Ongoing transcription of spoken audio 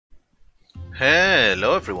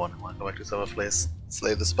Hello everyone, welcome back to Summerplace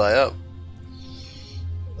Slay the Spire.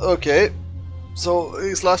 Okay, so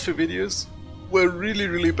these last few videos were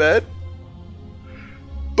really bad,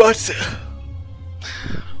 but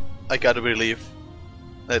I gotta believe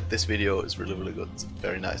that this video is really good. It's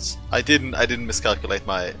very nice. I didn't miscalculate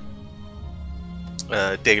my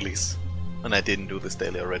dailies, and I didn't do this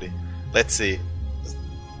daily already. Let's see.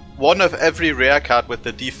 One of every rare card with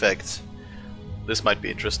the defect. This might be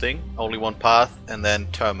interesting. Only one path and then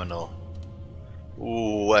terminal.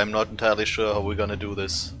 Ooh, I'm not entirely sure how we're gonna do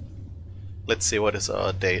this. Let's see what is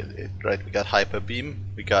our day. Right, we got Hyper Beam,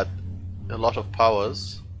 we got a lot of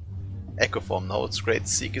powers. Echo Form, no, it's great.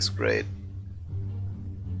 Seek is great.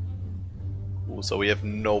 Ooh, so we have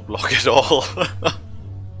no block at all.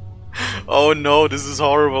 Oh no, this is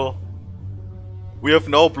horrible. We have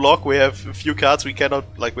no block, we have a few cards we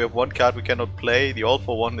cannot, like we have one card we cannot play. The All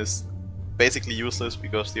for One is basically useless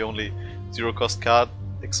because the only zero cost card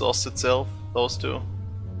exhausts itself, those two.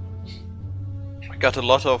 I got a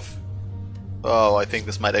lot of... Oh, I think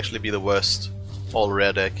this might actually be the worst all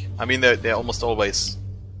rare deck. I mean they're almost always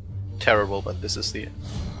terrible, but this is the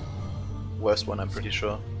worst one, I'm pretty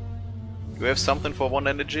sure. Do we have something for one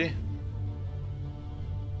energy?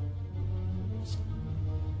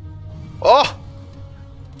 Oh!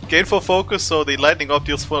 Gain for focus, so the lightning orb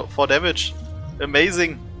deals 4 damage.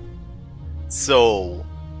 Amazing! So,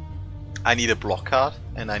 I need a block card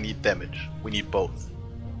and I need damage. We need both.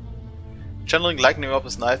 Channeling Lightning Orb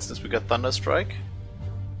is nice since we got Thunder Strike.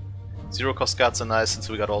 Zero cost cards are nice since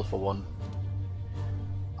we got All for One.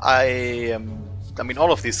 I mean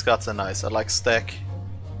all of these cards are nice. I like Stack.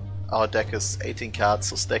 Our deck is 18 cards,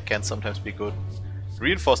 so Stack can sometimes be good.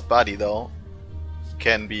 Reinforced Body though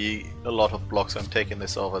can be a lot of blocks. I'm taking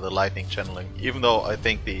this over the Lightning Channeling, even though I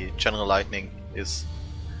think the Channel Lightning is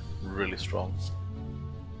really strong.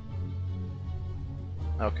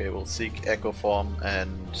 Okay, we'll seek Echo Form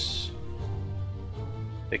and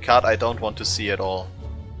a card I don't want to see at all.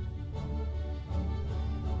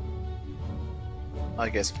 I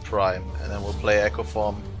guess Prime, and then we'll play Echo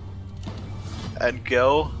Form and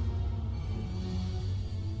go.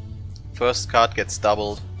 First card gets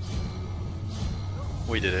doubled.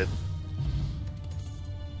 We did it.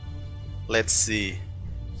 Let's see.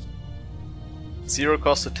 Zero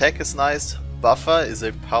cost attack is nice. Buffer is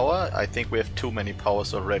a power. I think we have too many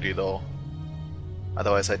powers already though.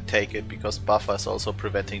 Otherwise I'd take it because buffer is also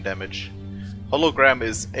preventing damage. Hologram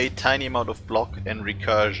is a tiny amount of block and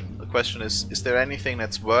recursion. The question is there anything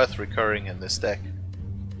that's worth recurring in this deck?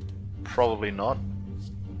 Probably not.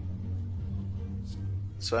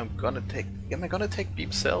 So am I gonna take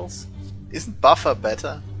Beam Cells? Isn't buffer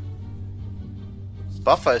better?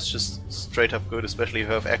 Buffer is just straight up good, especially if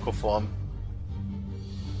you have Echo Form.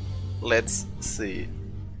 Let's see.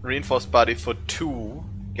 Reinforced Body for 2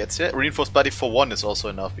 gets it. Reinforced Body for 1 is also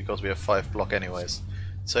enough because we have 5 block anyways.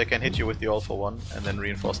 So I can hit you with the All for One and then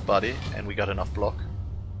Reinforced Body, and we got enough block.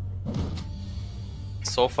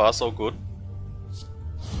 So far so good.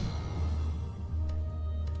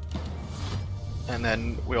 And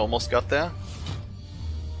then we almost got there.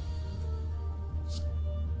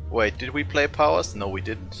 Wait, did we play powers? No, we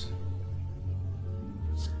didn't.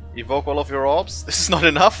 Evoke all of your orbs? This is not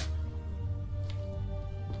enough?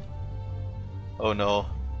 Oh no.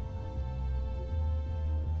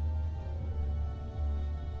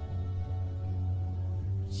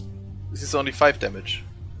 This is only 5 damage.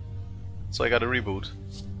 So I gotta reboot.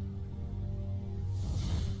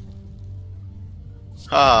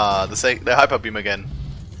 Ah, the Hyper Beam again.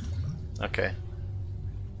 Okay.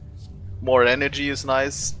 More energy is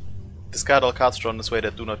nice. Discard all cards drawn this way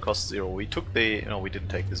that do not cost 0. We took the... No, we didn't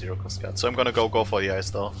take the 0 cost card. So I'm gonna go for the ice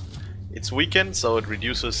though. It's weakened, so it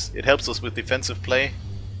reduces... It helps us with defensive play.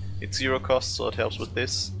 It's 0 cost, so it helps with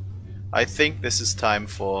this. I think this is time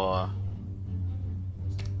for...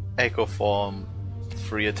 Echo Form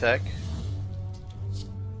free attack.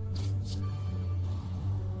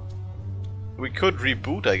 We could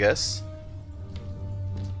reboot, I guess.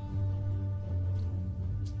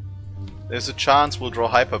 There's a chance we'll draw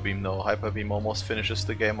Hyper Beam though. Hyper Beam almost finishes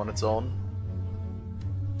the game on its own.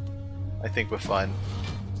 I think we're fine.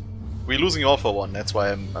 We're losing All for One, that's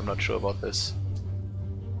why I'm not sure about this.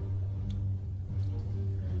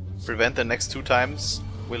 Prevent the next 2 times.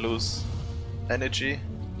 We lose energy.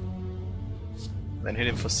 Then hit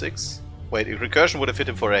him for 6. Wait, Recursion would have hit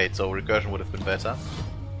him for 8, so Recursion would have been better.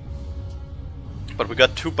 But we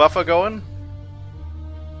got 2 buffer going.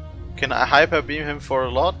 Can I Hyper Beam him for a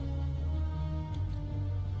lot?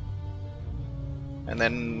 And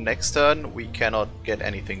then next turn we cannot get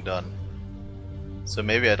anything done. So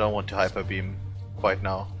maybe I don't want to Hyper Beam quite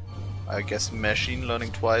now. I guess machine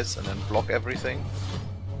learning twice and then block everything.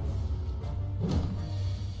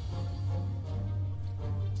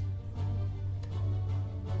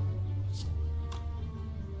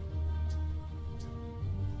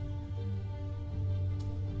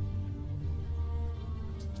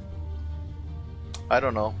 I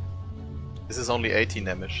don't know. This is only 18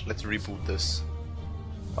 damage. Let's reboot this.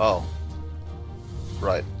 Oh.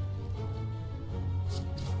 Right.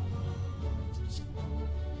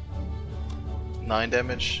 Nine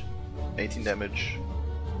damage, 18 damage.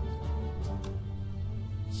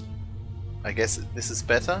 I guess this is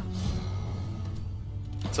better.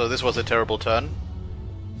 So this was a terrible turn.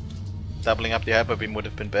 Doubling up the hyper beam would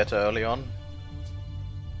have been better early on.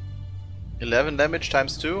 11 damage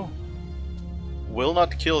times 2. Will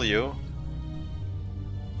not kill you,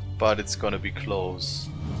 but it's gonna be close.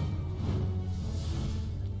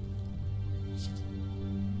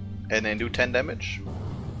 And then do 10 damage.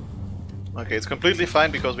 Okay, it's completely fine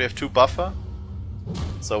because we have 2 buffer,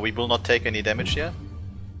 so we will not take any damage here.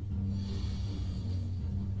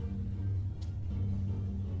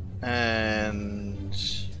 And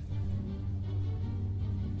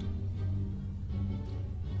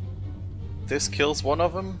this kills one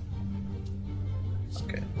of them.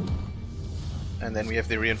 Okay. And then we have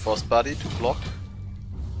the reinforced body to block.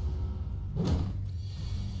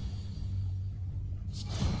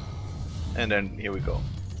 And then here we go.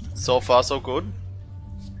 So far so good.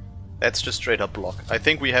 That's just straight up block. I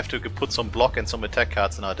think we have to put some block and some attack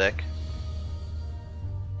cards in our deck.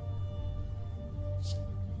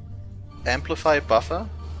 Amplify buffer.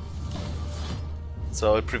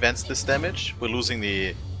 So it prevents this damage. We're losing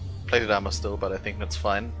the plated armor still, but I think that's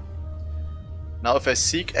fine. Now if I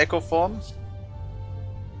seek Echo Form,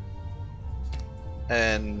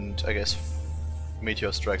 and I guess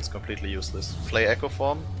Meteor Strike is completely useless. Play Echo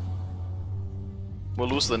Form. We'll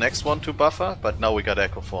lose the next one to buffer, but now we got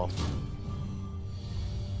Echo Form.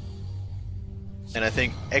 And I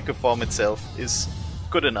think Echo Form itself is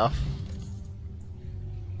good enough.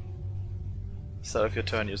 Start of your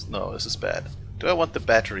turn, use... No, this is bad. Do I want the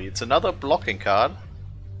battery? It's another blocking card.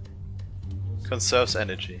 Conserves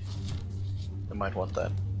energy. I might want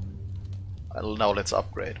that. Now let's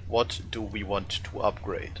upgrade. What do we want to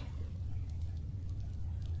upgrade?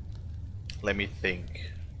 Let me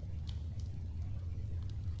think.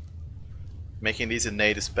 Making these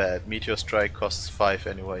innate is bad. Meteor Strike costs 5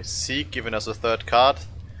 anyway. Seek, giving us a third card,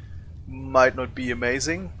 might not be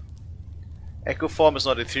amazing. Echo Form is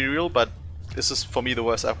not ethereal, but this is for me the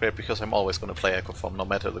worst upgrade because I'm always going to play Echo Form no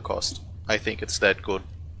matter the cost. I think it's that good.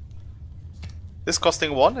 This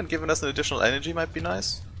costing 1 and giving us an additional energy might be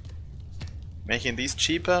nice. Making these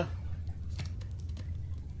cheaper.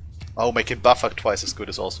 Oh, making buffer twice as good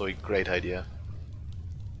is also a great idea.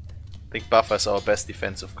 I think buffer is our best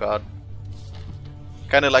defensive card.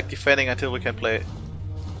 Kinda like defending until we can play.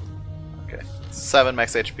 Okay. 7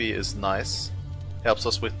 max HP is nice. Helps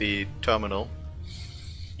us with the terminal.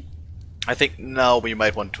 I think now we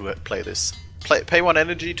might want to play this. Pay 1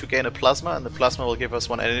 energy to gain a plasma, and the plasma will give us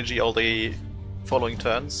 1 energy all the following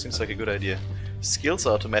turns. Seems like a good idea. Skills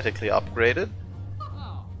are automatically upgraded.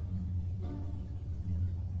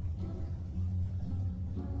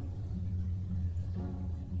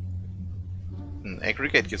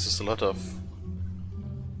 Aggregate gives us a lot of...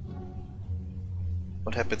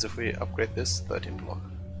 What happens if we upgrade this? 13 block.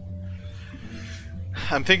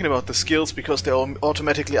 I'm thinking about the skills because they're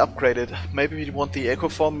automatically upgraded. Maybe we want the Echo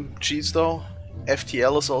Form cheese though.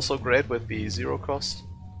 FTL is also great with the 0 cost.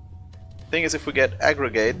 Thing is, if we get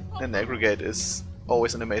Aggregate, then Aggregate is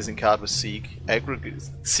always an amazing card with Seek.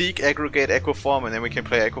 Seek, Aggregate, Echo Form, and then we can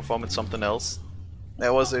play Echo Form with something else.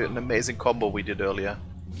 That was an amazing combo we did earlier.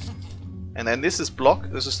 And then this is block.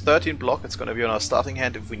 This is 13 block. It's gonna be on our starting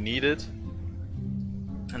hand if we need it.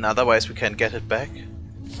 And otherwise we can get it back.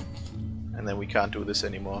 And then we can't do this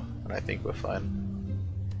anymore. And I think we're fine.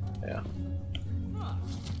 Yeah.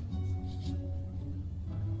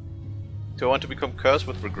 Do I want to become cursed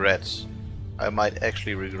with regret? I might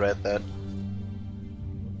actually regret that.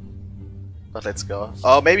 But let's go.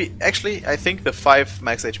 Oh, maybe... Actually, I think the 5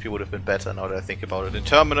 max HP would have been better now that I think about it. In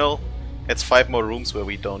Terminal, it's 5 more rooms where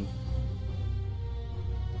we don't...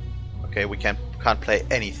 Okay, we can't play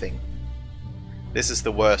anything. This is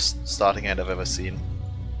the worst starting hand I've ever seen.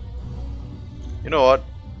 You know what?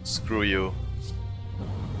 Screw you.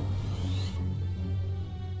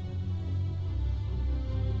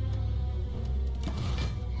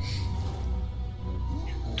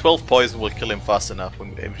 "12 poison will kill him fast enough, we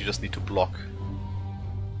just need to block."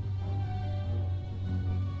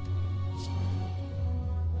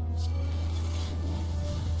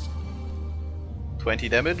 20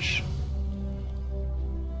 damage.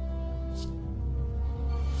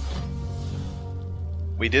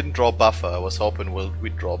 We didn't draw buffer. I was hoping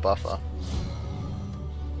we'd draw buffer.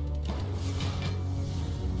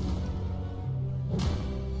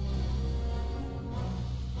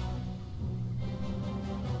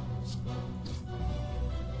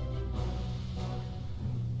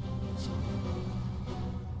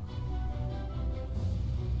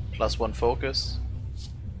 +1 focus.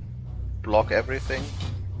 Block everything.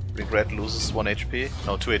 Regret loses 1 HP.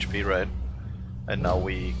 No, 2 HP, right? And now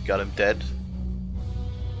we got him dead.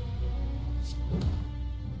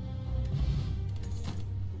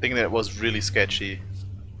 I think that was really sketchy.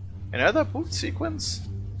 Another boot sequence?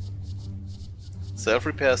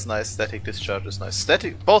 Self-repair is nice, static discharge is nice.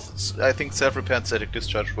 Both, I think self-repair and static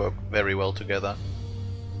discharge work very well together.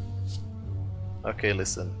 Okay,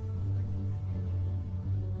 listen.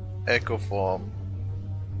 Echo form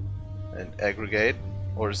and aggregate,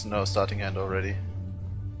 or is no starting hand already?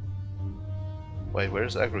 Wait,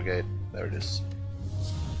 where's aggregate? There it is.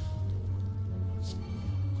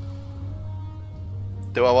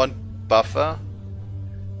 Do I want buffer?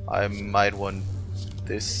 I might want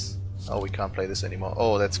this. Oh, we can't play this anymore.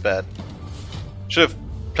 Oh, that's bad. Should have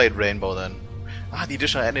played rainbow then. Ah, the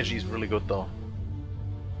additional energy is really good though.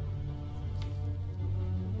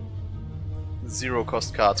 0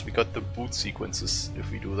 cost cards. We got the boot sequences if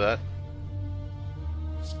we do that.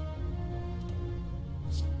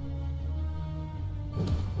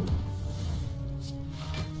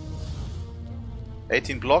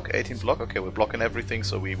 $18 block, 18 block. Okay, we're blocking everything,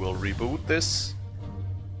 so we will reboot this.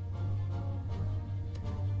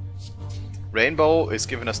 Rainbow is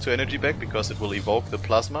giving us 2 energy back because it will evoke the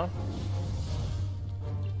plasma.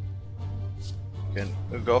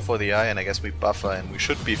 We'll go for the eye, and I guess we buffer, and we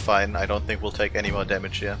should be fine. I don't think we'll take any more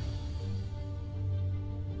damage here.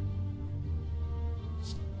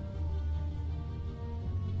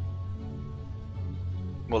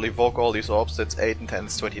 We'll evoke all these orbs. That's 8 and 10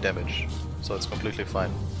 is 20 damage, so it's completely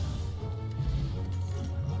fine.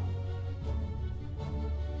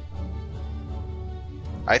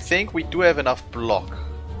 I think we do have enough block.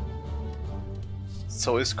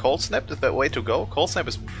 So is Cold Snap the way to go? Cold Snap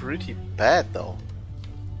is pretty bad though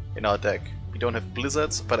in our deck. We don't have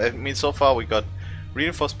Blizzards, but I mean so far we got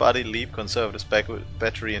Reinforced Body, Leap, Conservative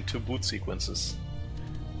Battery and 2 boot sequences.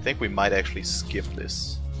 I think we might actually skip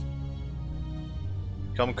this.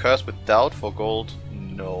 Become Cursed with Doubt for gold?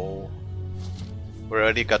 No. We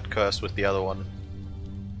already got Cursed with the other one.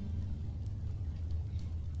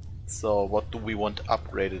 So what do we want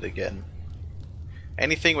upgraded again?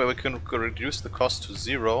 Anything where we can reduce the cost to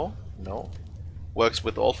 0? No. Works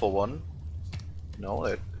with all for 1? No,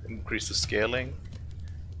 that increases scaling.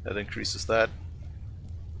 That increases that.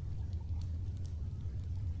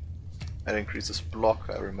 That increases block,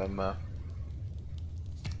 I remember.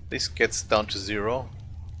 This gets down to 0.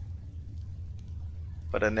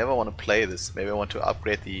 But I never want to play this. Maybe I want to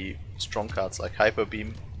upgrade the strong cards like Hyper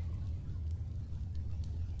Beam.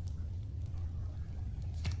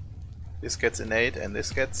 This gets innate and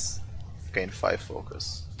this gets gain 5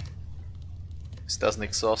 focus. This doesn't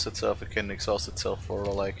exhaust itself, it can exhaust itself for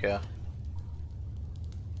all I care.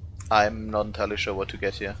 I'm not entirely sure what to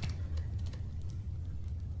get here.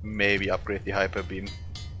 Maybe upgrade the Hyper Beam.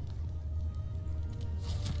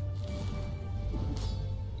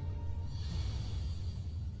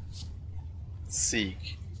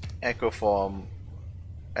 Seek. Echo Form.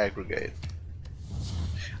 Aggregate.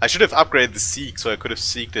 I should have upgraded the Seek so I could have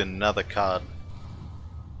seeked another card.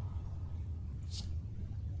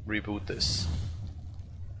 Reboot this.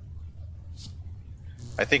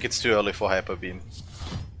 I think it's too early for Hyper Beam.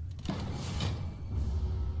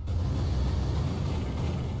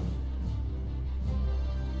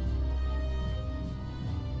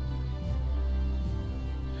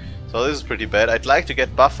 So this is pretty bad. I'd like to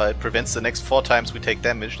get buffer. It prevents the next 4 times we take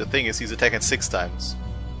damage. The thing is he's attacking 6 times.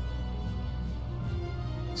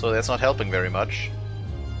 So that's not helping very much.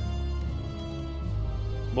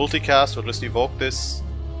 Multicast will just evoke this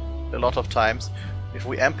a lot of times. If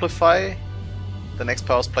we amplify, the next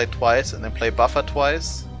power's played twice and then play buffer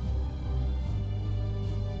twice.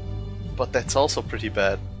 But that's also pretty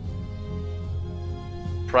bad.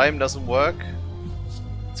 Prime doesn't work,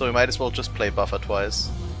 so we might as well just play buffer twice.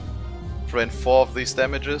 Prevent 4 of these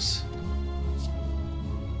damages.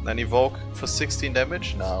 Then evoke for 16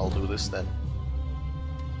 damage. Nah, I'll do this then.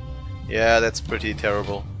 Yeah, that's pretty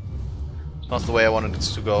terrible. It's not the way I wanted it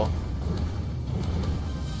to go.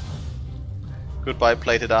 Goodbye,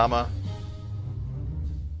 plated armor.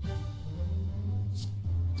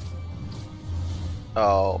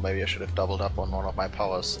 Oh, maybe I should have doubled up on one of my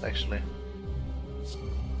powers, actually.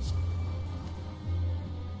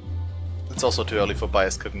 It's also too early for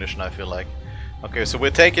biased cognition, I feel like. Okay, so we're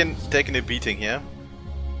taking a beating here.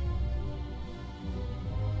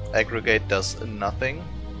 Aggregate does nothing.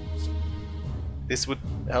 This would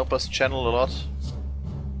help us channel a lot.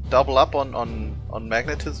 Double up on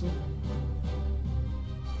magnetism.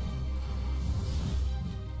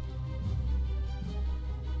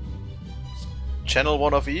 Channel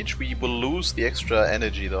one of each. We will lose the extra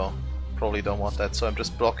energy though. Probably don't want that, so I'm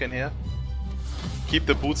just blocking here. Keep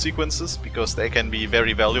the boot sequences because they can be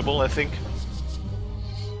very valuable, I think.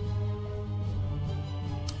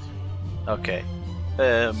 Okay.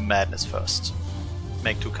 Madness first.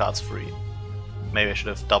 Make 2 cards free. Maybe I should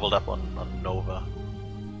have doubled up on Nova.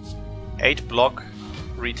 8 block,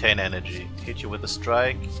 retain energy. Hit you with the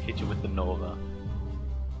strike, hit you with the Nova.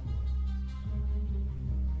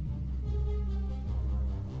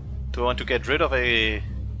 Do I want to get rid of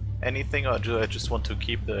anything, or do I just want to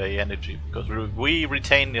keep the energy? Because we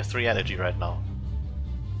retain the 3 energy right now.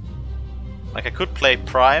 Like I could play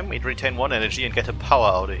Prime, we'd retain 1 energy and get a power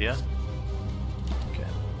out of here. Okay,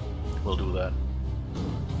 we'll do that.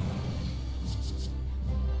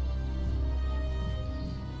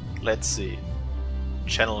 Let's see.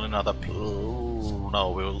 Channel another.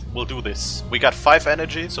 No, we'll do this. We got 5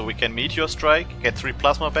 energy, so we can Meteor Strike, get 3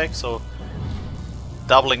 plasma back. So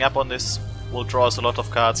doubling up on this will draw us a lot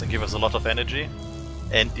of cards and give us a lot of energy,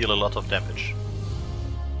 and deal a lot of damage.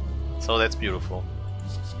 So that's beautiful.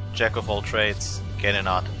 Jack of all trades, gain an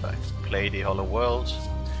artifact, play the Hollow World,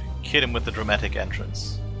 hit him with the Dramatic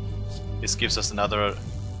Entrance. This gives us another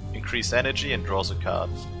increased energy and draws a card.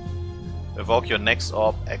 Evoke your next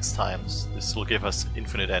orb X times. This will give us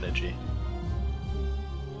infinite energy.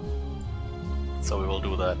 So we will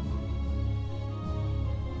do that.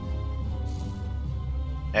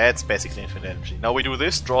 It's basically infinite energy. Now we do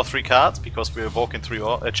this, draw 3 cards because we're evoking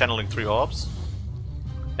channeling 3 orbs.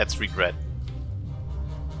 That's regret.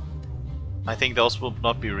 I think those will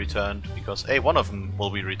not be returned because one of them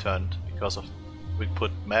will be returned because of we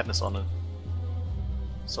put madness on it.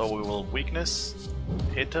 So we will weakness,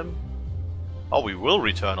 hit him. Oh, we will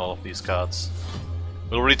return all of these cards.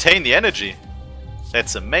 We'll retain the energy.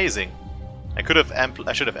 That's amazing. I should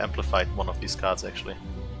have amplified one of these cards actually.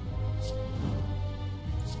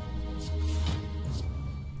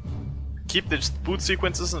 Keep the boot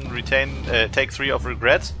sequences and retain take 3 of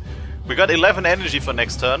regret. We got 11 energy for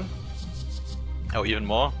next turn. Oh, even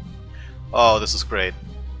more. Oh, this is great.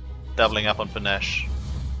 Doubling up on Panache.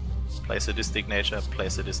 Play Sadistic Nature, play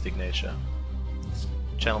Sadistic Nature.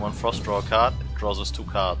 Channel 1 Frost, draw a card, it draws us 2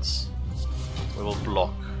 cards. We will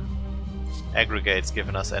block. Aggregates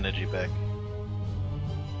giving us energy back.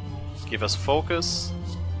 Give us focus.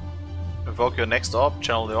 Evoke your next orb,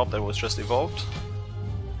 channel the orb that was just evoked.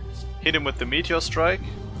 Hit him with the Meteor Strike.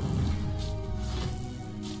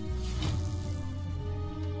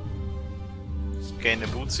 Gain the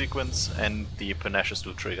boot sequence and the Panaches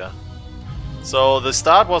do trigger. So the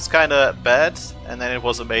start was kinda bad and then it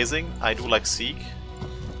was amazing. I do like Seek.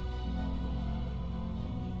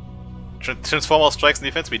 Transform all strikes and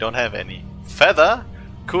defense, we don't have any. Feather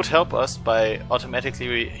could help us by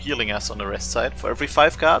automatically healing us on the rest side for every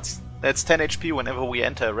 5 cards. That's 10 HP whenever we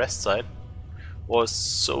enter a rest side. Or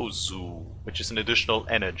Sozu, which is an additional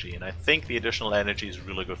energy, and I think the additional energy is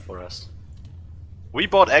really good for us. We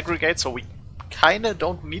bought Aggregate, so we kinda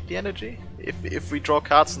don't need the energy if we draw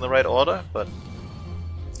cards in the right order, but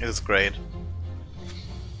it is great.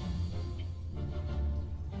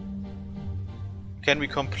 Can we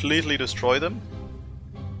completely destroy them?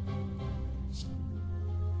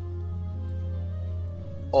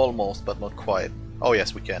 Almost, but not quite. Oh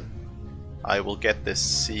yes, we can. I will get this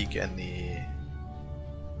Seek and the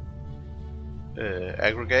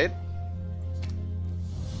Aggregate.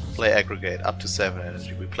 Play Aggregate up to 7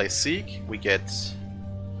 energy. We play Seek, we get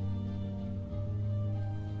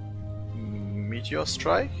Meteor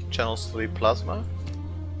Strike, channels 3 plasma,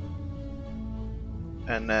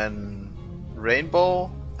 and then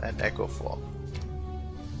Rainbow and Echo Form.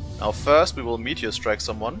 Now first we will Meteor Strike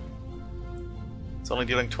someone. It's only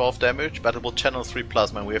dealing 12 damage, but it will channel 3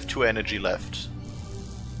 plasma and we have 2 energy left.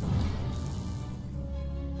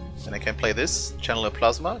 And I can play this, channel a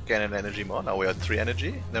plasma, gain an energy more, now we are at 3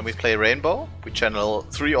 energy. Then we play Rainbow, we channel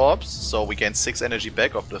 3 orbs, so we gain 6 energy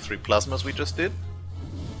back of the 3 plasmas we just did.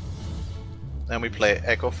 Then we play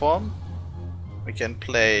Echo Form, we can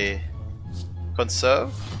play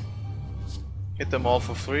Conserve, hit them all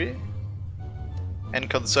for 3, and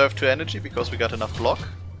conserve 2 energy because we got enough block.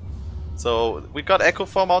 So we got Echo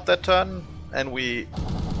Form out that turn, and we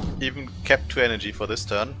even kept 2 energy for this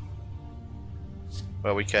turn.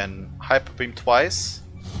 Where we can Hyper Beam twice.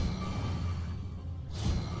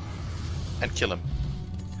 And kill him.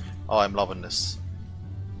 Oh, I'm loving this.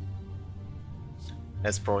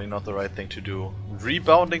 That's probably not the right thing to do.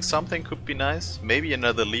 Rebounding something could be nice. Maybe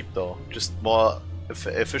another leap though. Just more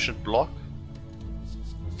efficient block.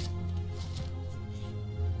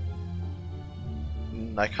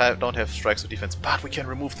 I don't have strikes of defense, but we can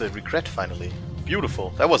remove the regret finally. Beautiful.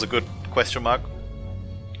 That was a good question mark.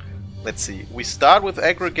 Let's see. We start with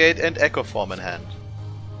aggregate and echo form in hand.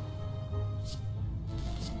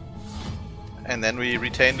 And then we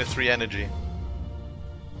retain the 3 energy.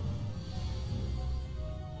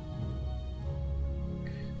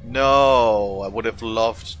 No, I would have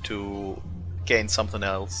loved to gain something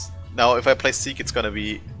else. Now if I play Seek it's gonna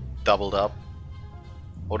be doubled up.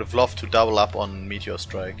 I would have loved to double up on Meteor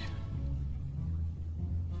Strike.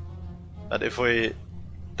 But if we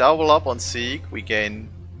double up on Seek, we gain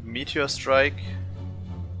Meteor Strike.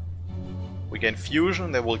 We gain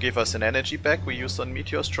Fusion, that will give us an energy back we used on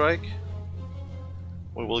Meteor Strike.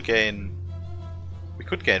 We will gain... we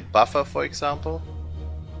could gain Buffer, for example.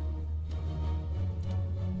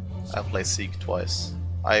 I'll play Seek twice.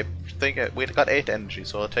 I think we got 8 energy,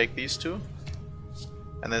 so I'll take these 2.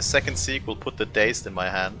 And then second Seek will put the Dazed in my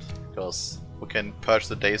hand, because we can purge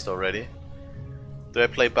the Dazed already. Do I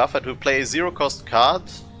play Buffer? Do we play a 0-cost card?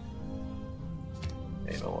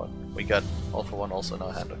 You know what? We got All for One also in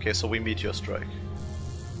our hand. Okay, so we Meteor Strike.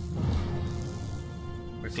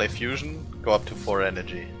 We play Fusion, go up to 4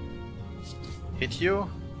 energy. Hit you.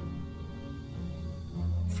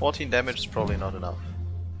 14 damage is probably not enough.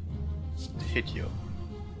 Hit you.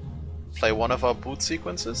 Play one of our boot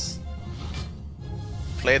sequences.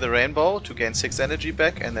 Play the Rainbow to gain 6 energy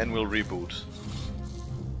back, and then we'll reboot.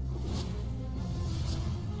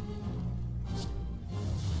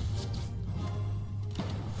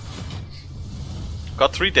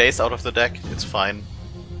 Got 3 days out of the deck, it's fine.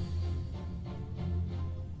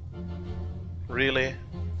 Really?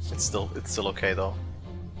 It's still okay though.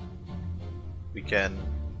 We can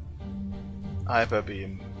Hyper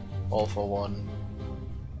Beam, All for One,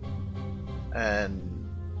 and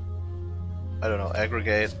I don't know,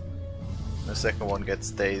 aggregate. The second one gets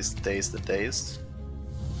dazed, dazed, and dazed.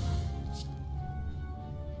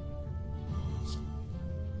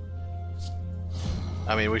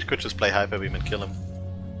 I mean, we could just play Hyper Beam and kill him.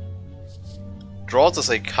 Draws us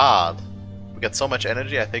a card. We get so much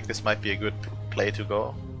energy, I think this might be a good play to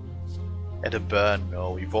go. At a burn,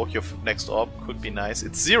 no. Evoke your next orb could be nice.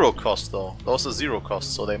 It's 0 cost though. Those are 0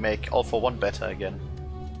 cost, so they make All for One better again.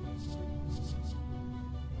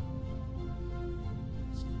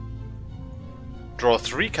 Draw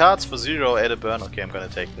 3 cards for 0 at a burn. Okay, I'm gonna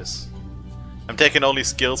take this. I'm taking only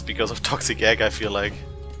skills because of Toxic Egg, I feel like.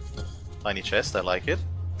 Tiny chest, I like it.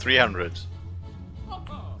 300.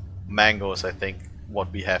 Mango is, I think,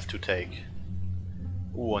 what we have to take.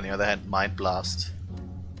 Ooh, on the other hand, Mind Blast.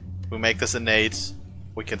 We make this innate.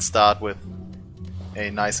 We can start with a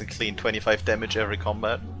nice and clean 25 damage every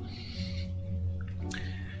combat.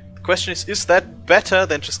 The question is that better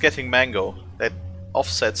than just getting Mango? That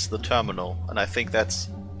offsets the terminal, and I think that's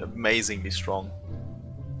amazingly strong.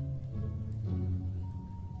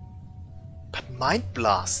 But Mind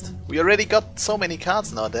Blast! We already got so many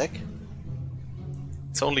cards in our deck.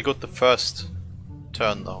 It's only good the first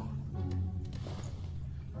turn though.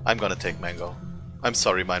 I'm gonna take Mango. I'm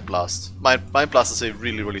sorry, Mind Blast. Mind Blast is a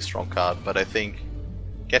really, really strong card, but I think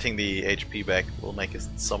getting the HP back will make it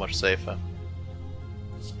so much safer.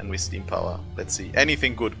 And we Steam Power. Let's see.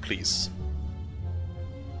 Anything good, please.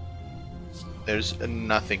 There's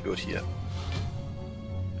nothing good here.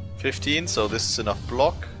 15, so this is enough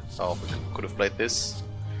block. Oh, we could have played this.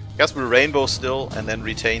 Guess we'll Rainbow still, and then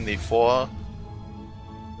retain the 4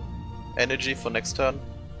 energy for next turn.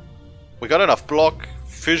 We got enough block.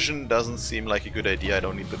 Fission doesn't seem like a good idea. I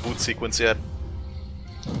don't need the boot sequence yet.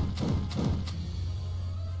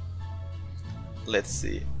 Let's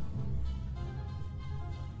see.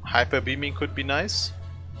 Hyper Beaming could be nice.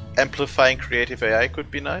 Amplifying Creative AI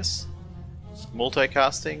could be nice.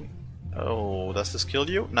 Multicasting. Oh, does this kill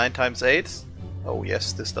you? 9 times 8? Oh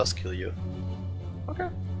yes, this does kill you. Okay.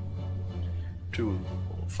 2,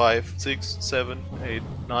 5, 6, 7, 8,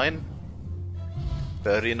 9.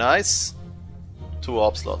 Very nice. 2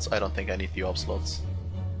 orb slots. I don't think I need the orb slots.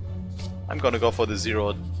 I'm gonna go for the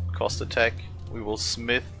 0 cost attack. We will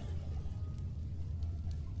smith.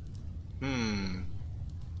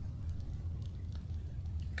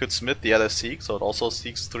 Could smith the other Seek, so it also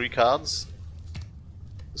seeks 3 cards.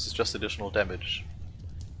 This is just additional damage.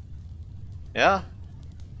 Yeah.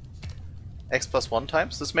 X plus 1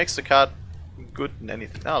 times. This makes the card good in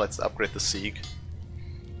anything. Now let's upgrade the Seek.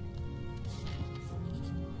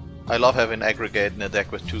 I love having aggregate in a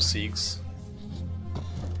deck with 2 Seeks.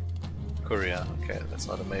 Korea. Okay, that's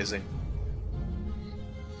not amazing.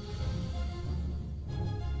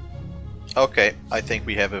 Okay, I think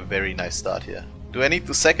we have a very nice start here. Do I need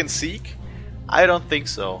to second Seek? I don't think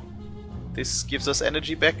so. This gives us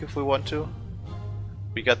energy back if we want to.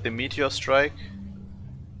 We got the Meteor Strike.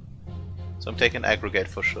 So I'm taking Aggregate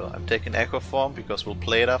for sure. I'm taking Echo Form because we'll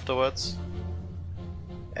play it afterwards.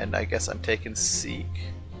 And I guess I'm taking Seek.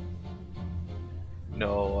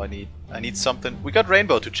 No, I need something. We got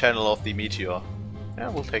Rainbow to channel off the Meteor. Yeah,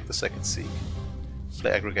 we'll take the second Seek.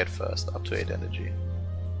 Play Aggregate first, up to 8 energy.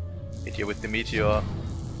 Hit you with the Meteor.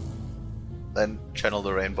 Then channel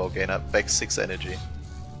the Rainbow, gain up back 6 energy.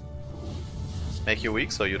 Make you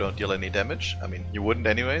weak so you don't deal any damage. I mean, you wouldn't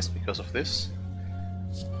anyways because of this.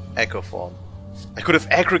 Echo Form. I could have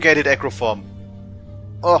aggregated Echo Form.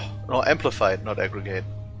 Oh, no, amplified, not aggregate.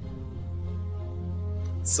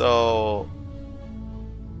 So,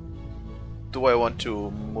 do I want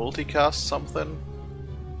to multicast something?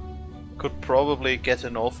 Could probably get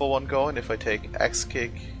an all for one going if I take Axe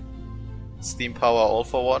Kick, Steam Power all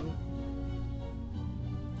for one.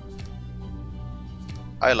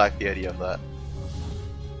 I like the idea of that.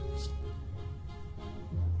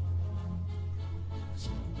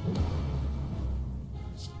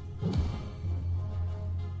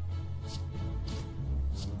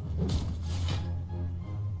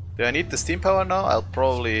 Do I need the Steam Power now? I'll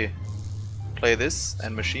probably play this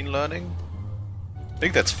and Machine Learning. I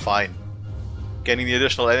think that's fine. Gaining the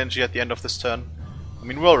additional energy at the end of this turn. I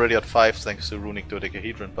mean, we're already at 5 thanks to Runic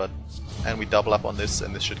Dodecahedron, but... And we double up on this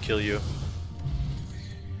and this should kill you.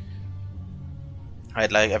 I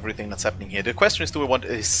like everything that's happening here. The question is, do we want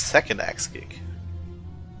a second Axe Kick?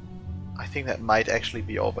 I think that might actually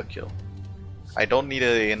be overkill. I don't need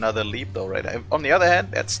another leap though, right? On the other hand,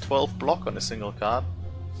 that's 12 block on a single card.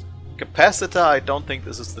 Capacitor, I don't think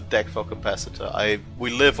this is the deck for Capacitor. We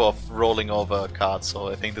live off rolling over cards, so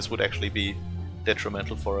I think this would actually be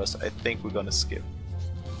detrimental for us. I think we're gonna skip.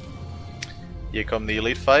 Here come the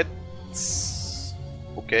Elite Fight.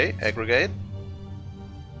 Okay, aggregate.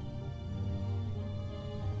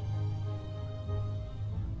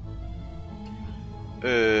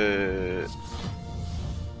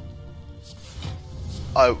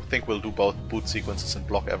 I think we'll do both boot sequences and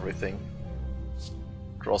block everything.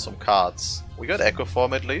 Draw some cards. We got Echo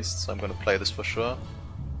Form at least, so I'm gonna play this for sure.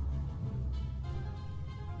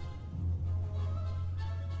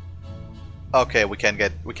 Okay, we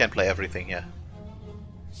can play everything here.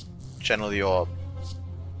 Channel the orb.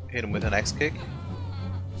 Hit him with an Axe Kick.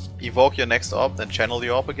 Evoke your next orb, then channel the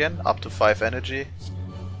orb again, up to 5 energy.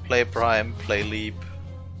 Play Prime, play Leap.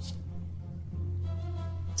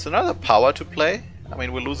 It's another power to play. I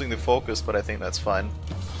mean, we're losing the focus, but I think that's fine.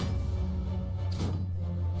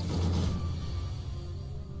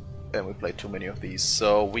 And we played too many of these.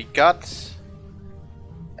 So we got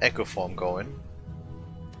Echo Form going.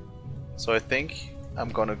 So I think I'm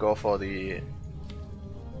gonna go for the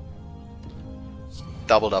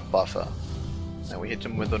doubled up buffer. And we hit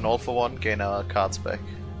him with an all for one, gain our cards back.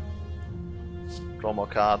 Draw more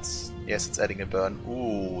cards. Yes, it's adding a burn.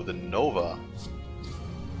 Ooh, the Nova.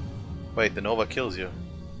 Wait, the Nova kills you.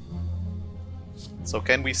 So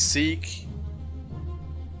can we seek?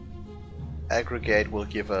 Aggregate will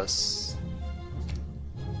give us...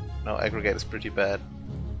 No, aggregate is pretty bad.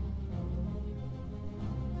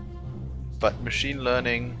 But Machine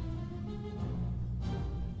Learning...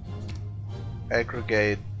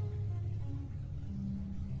 Aggregate...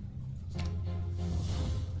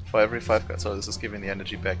 For every 5 cards, so this is giving the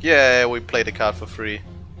energy back. Yeah, we played a card for free.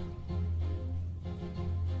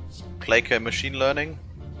 Plague Machine Learning.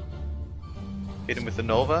 Hit him with the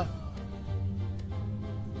Nova.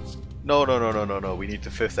 No, we need the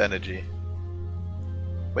 5th energy.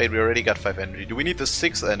 Wait, we already got 5 energy. Do we need the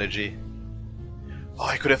 6th energy? Oh,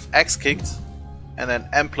 I could have Axe Kicked and then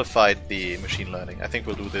amplified the Machine Learning. I think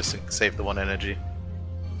we'll do this and save the 1 energy.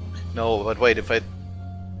 No, but wait, if I...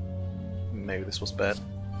 Maybe this was bad.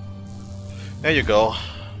 There you go.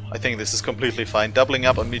 I think this is completely fine. Doubling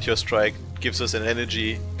up on Meteor Strike gives us an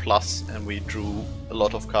energy plus and we drew a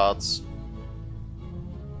lot of cards.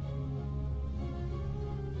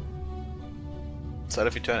 Start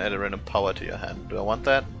of your turn, add a random power to your hand. Do I want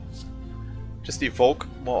that? Just evoke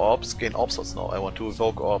more orbs, gain orb slots? No, I want to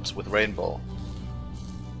evoke orbs with Rainbow.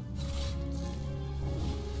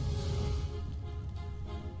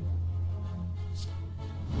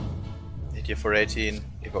 Hit you for 18,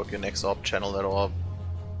 evoke your next orb, channel that orb.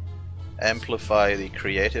 Amplify the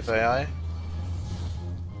creative AI.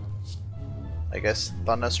 I guess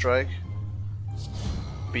Thunder Strike.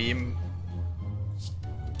 Beam.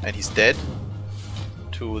 And he's dead.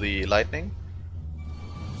 To the lightning.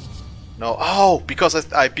 No. Oh,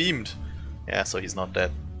 because I beamed. Yeah, so he's not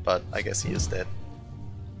dead. But I guess he is dead.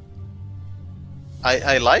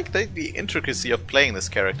 I like the intricacy of playing this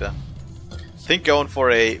character. I think going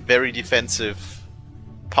for a very defensive,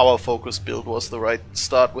 power-focused build was the right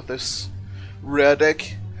start with this rare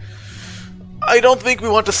deck. I don't think we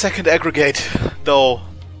want a second aggregate, though.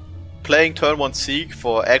 Playing turn 1 Seek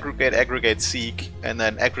for aggregate, Seek, and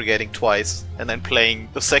then aggregating twice, and then playing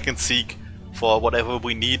the second Seek for whatever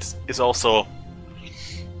we need is also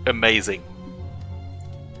amazing.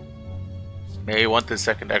 Maybe want the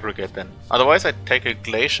second aggregate then. Otherwise I'd take a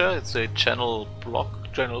Glacier, it's a channel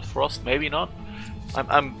block, channel frost, maybe not.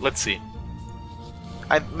 Let's see.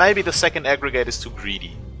 Maybe the second aggregate is too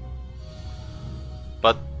greedy.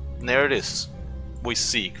 But there it is. We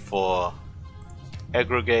Seek for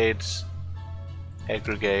aggregate,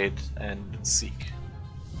 and Seek.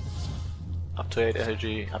 Up to 8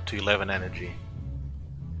 energy, up to 11 energy.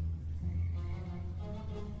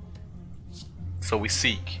 So we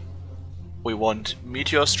Seek. We want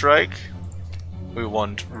Meteor Strike, we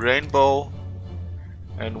want Rainbow,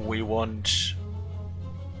 and we want...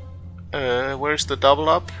 where's the double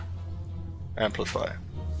up? Amplify.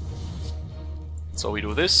 So we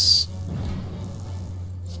do this,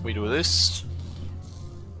 we do this,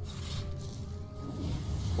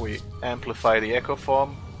 we amplify the Echo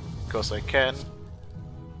Form, because I can.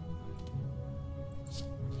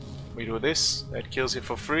 We do this, that kills you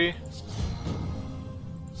for free.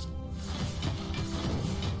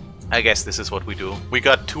 I guess this is what we do. We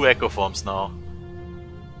got 2 Echo Forms now.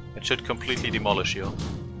 It should completely demolish you.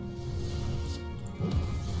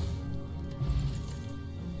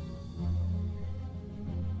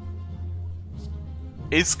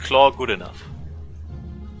 Is Claw good enough?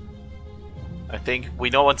 I think we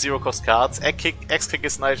don't want 0-cost cards. X-Kick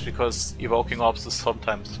is nice because evoking orbs is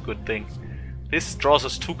sometimes a good thing. This draws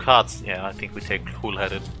us 2 cards. Yeah, I think we take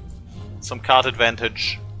Cool-Headed. Some card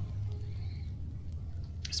advantage.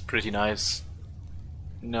 It's pretty nice.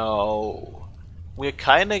 No. We're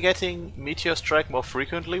kinda getting Meteor Strike more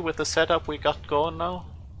frequently with the setup we got going now.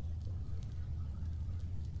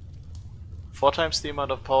 4 times the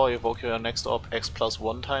amount of power, evoke your next orb X plus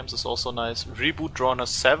 1 times is also nice. Reboot Drawn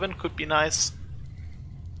 7 could be nice.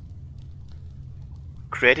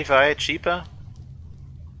 Creative Eye cheaper.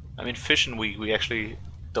 I mean Fission we actually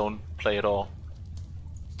don't play at all.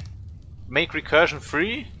 Make Recursion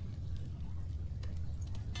free?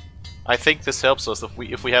 I think this helps us.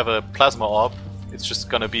 If we have a Plasma Orb, it's just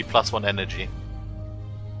gonna be +1 energy.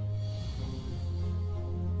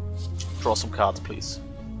 Draw some cards, please.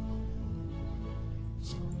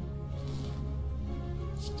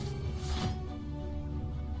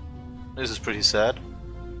 This is pretty sad.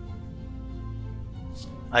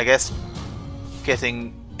 I guess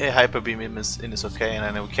getting a Hyper Beam in is okay,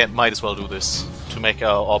 and then we might as well do this to make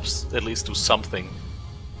our orbs at least do something.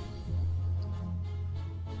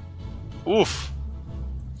 Oof!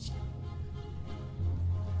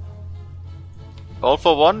 All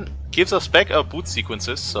for One gives us back our boot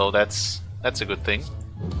sequences, so that's a good thing.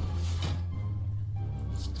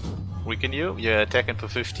 Weaken you, you're attacking for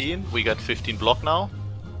 15, we got 15 block now.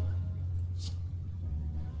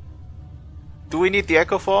 Do we need the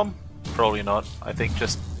Echo Form? Probably not. I think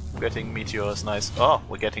just getting Meteor is nice. Oh,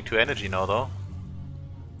 we're getting 2 energy now though.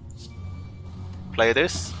 Play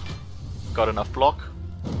this. Got enough block.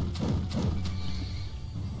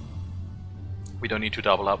 We don't need to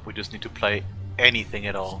double up, we just need to play anything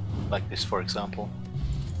at all. Like this for example.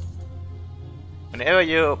 Whenever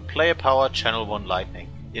you play a power, channel 1 lightning.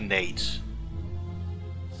 Innate.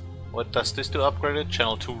 What does this do upgraded?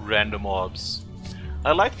 Channel 2 random orbs.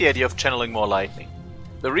 I like the idea of channeling more lightning.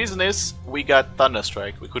 The reason is, we got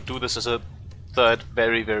Thunderstrike. We could do this as a third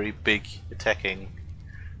very big attacking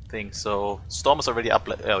thing. So Storm is already up.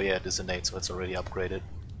 Oh yeah, it is innate, so it's already upgraded.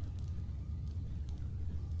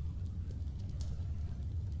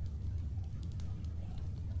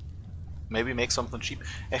 Maybe make something cheap.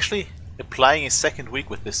 Actually, applying a second week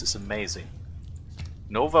with this is amazing.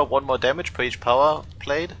 Nova, 1 more damage per each power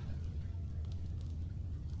played.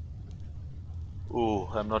 Ooh,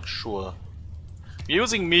 I'm not sure. We're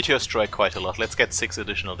using Meteor Strike quite a lot. Let's get 6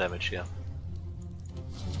 additional damage here.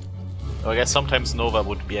 Oh, I guess sometimes Nova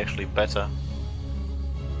would be actually better.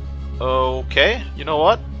 Okay, you know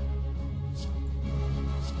what?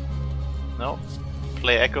 No.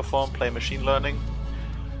 Play Echo Form, play Machine Learning.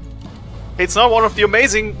 It's not one of the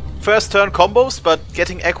amazing first turn combos, but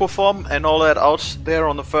getting Echo Form and all that out there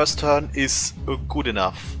on the first turn is good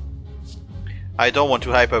enough. I don't want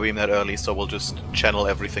to Hyper Beam that early, so we'll just channel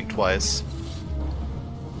everything twice.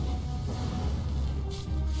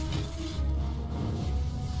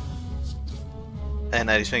 And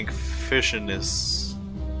I think fission is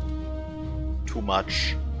too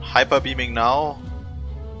much. Hyper beaming now.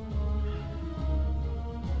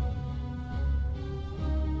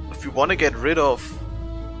 If you want to get rid of,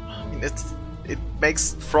 I mean, it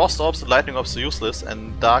makes frost orbs and lightning orbs useless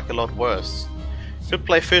and dark a lot worse. You could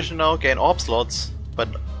play fission now, gain orb slots, but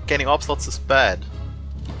gaining orb slots is bad.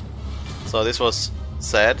 So this was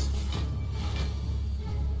sad.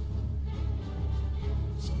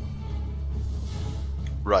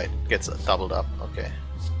 Right, gets doubled up, okay.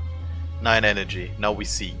 9 energy, now we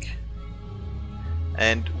seek.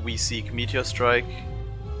 And we seek Meteor Strike,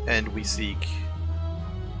 and we seek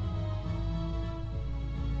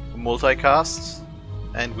multicast,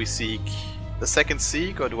 and we seek the second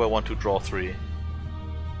seek, or do I want to draw 3?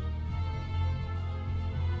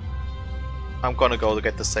 I'm gonna go to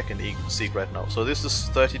get the second seek right now. So this is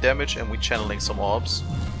 30 damage and we channeling some orbs.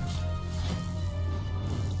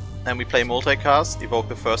 And we play multicast, evoke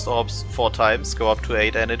the first orbs 4 times, go up to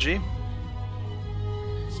 8 energy.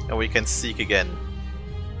 And we can seek again.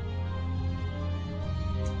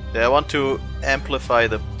 Then I want to amplify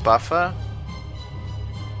the buffer.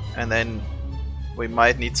 And then we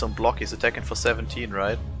might need some block. He's attacking for 17,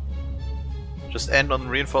 right? Just end on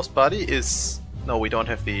reinforced body is... No, we don't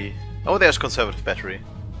have the... Oh, there's conservative battery.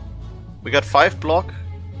 We got 5 block.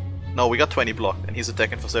 No, we got 20 block, and he's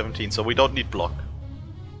attacking for 17, so we don't need block.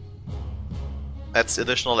 That's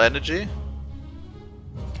additional energy.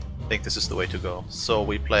 I think this is the way to go. So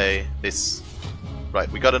we play this.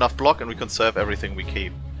 Right, we got enough block and we conserve everything we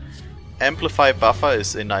keep. Amplify buffer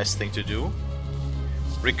is a nice thing to do.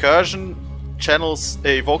 Recursion channels,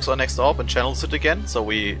 evokes our next orb and channels it again, so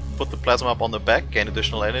we put the plasma up on the back, gain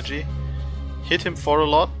additional energy. Hit him for a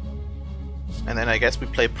lot. And then I guess we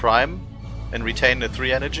play Prime and retain the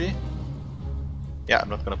 3 energy. Yeah, I'm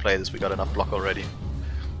not gonna play this, we got enough block already.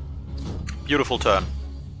 Beautiful turn.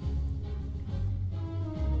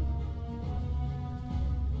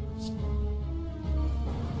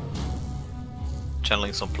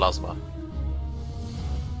 Channeling some plasma.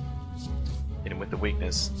 Hit him with the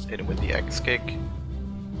weakness, hit him with the X kick.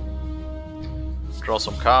 Draw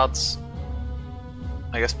some cards.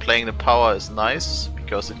 I guess playing the power is nice,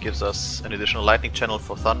 because it gives us an additional lightning channel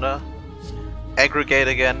for thunder. Aggregate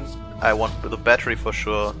again, I want the battery for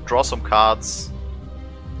sure. Draw some cards.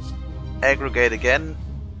 Aggregate again.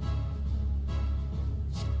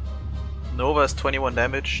 Nova is 21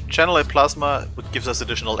 damage. Channel a plasma, which gives us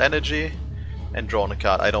additional energy. And draw on a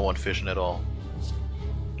card. I don't want fission at all.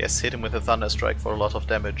 Guess hit him with a thunder strike for a lot of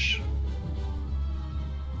damage.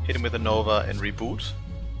 Hit him with a Nova and reboot.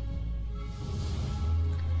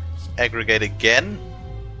 Aggregate again.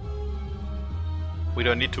 We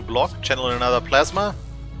don't need to block. Channel another plasma.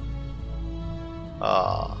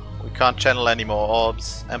 We can't channel any more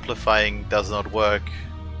orbs. Amplifying does not work.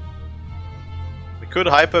 We could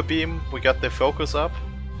hyper beam. We got the focus up.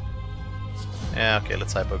 Yeah, okay,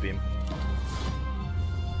 let's hyper beam.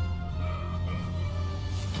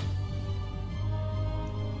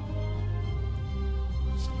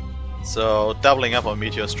 So doubling up on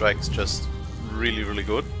Meteor Strike is just really, really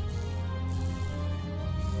good.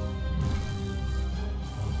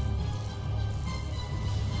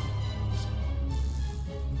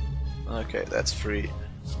 Okay, that's free.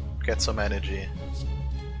 Get some energy.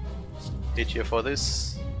 Hit here for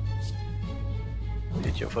this.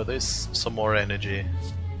 Hit here for this. Some more energy.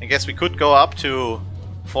 I guess we could go up to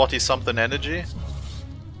 40 something energy.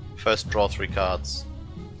 First draw 3 cards.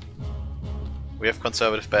 We have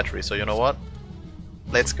conservative battery, so you know what?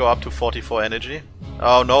 Let's go up to 44 energy.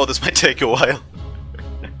 Oh no, this might take a while.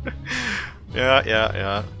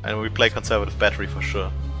 Yeah. And we play conservative battery for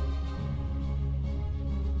sure.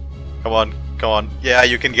 Come on, come on. Yeah,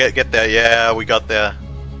 you can get there. Yeah, we got there.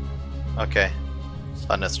 Okay.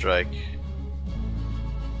 Thunder Strike.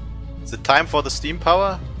 Is it time for the steam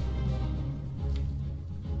power?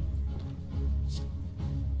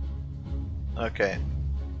 Okay.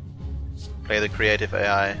 Play the creative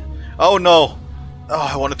AI. Oh no! Oh,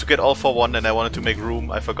 I wanted to get all for one and I wanted to make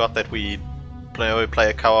room. I forgot that we play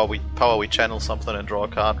a power, we channel something and draw a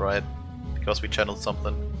card, right? Because we channeled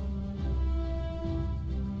something.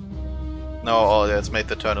 No, oh, that's made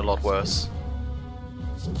the turn a lot worse.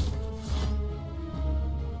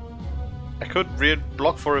 I could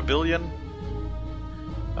block for 1 billion.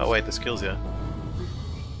 Oh wait, this kills you.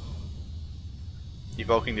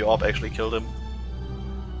 Evoking the orb actually killed him.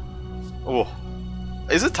 Oh.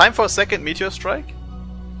 Is it time for a second Meteor Strike?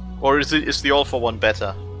 Or is the All for One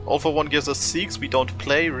better? All for One gives us Seeks we don't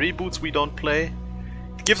play, Reboots we don't play.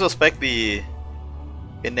 It gives us back the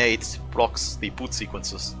innate blocks, the boot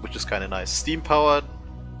sequences, which is kinda nice. Steam powered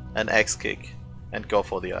and X kick. and go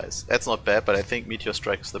for the eyes. That's not bad, but I think Meteor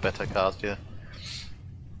Strike is the better card here.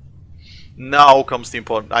 Now comes the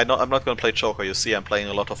important... I'm not going to play Joker, you see I'm playing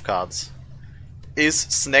a lot of cards. Is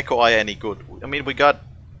Snecko Eye any good? I mean, we got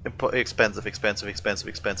expensive, expensive, expensive,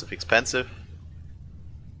 expensive, expensive,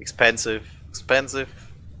 expensive,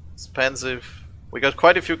 expensive, expensive. We got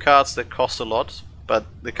quite a few cards that cost a lot, but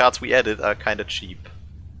the cards we added are kinda cheap.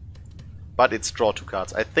 But it's draw 2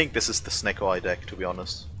 cards. I think this is the Snecko Eye deck, to be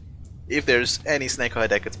honest. If there's any Snecko Eye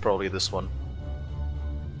deck, it's probably this one.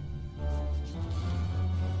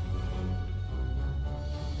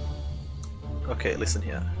 Okay, listen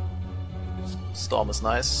here. Storm is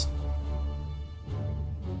nice.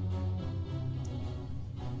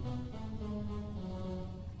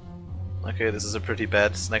 Okay, this is a pretty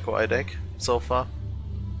bad Snecko Eye deck so far.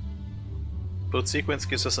 Boot Sequence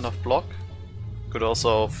gives us enough block. Could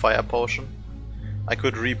also Fire Potion. I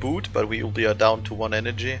could reboot, but we will be down to 1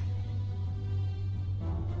 energy.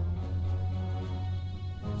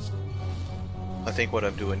 I think what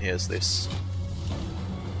I'm doing here is this.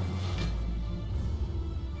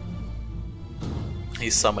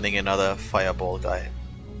 He's summoning another Fireball guy.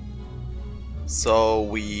 So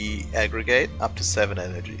we aggregate up to 7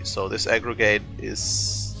 energy. So this aggregate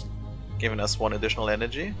is giving us 1 additional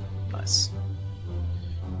energy. Nice.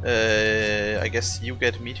 I guess you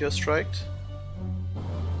get Meteor Striked.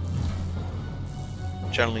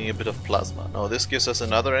 Channeling a bit of Plasma. No, this gives us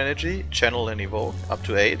another energy. Channel and Evoke up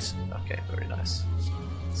to 8. Okay, very nice.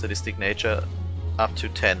 Sadistic Nature up to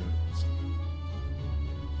 10.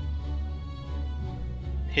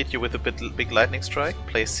 Hit you with a big Lightning Strike,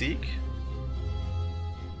 play Seek.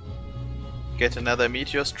 Get another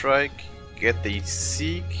Meteor Strike, get the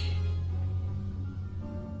Seek.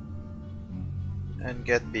 And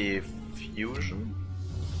get the Fusion.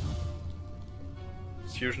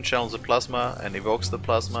 Fusion channels the Plasma and evokes the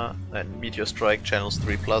Plasma, and Meteor Strike channels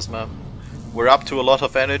 3 Plasma. We're up to a lot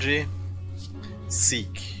of energy.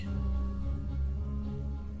 Seek.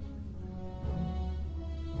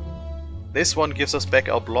 This one gives us back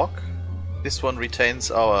our block. This one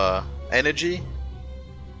retains our energy.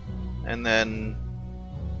 And then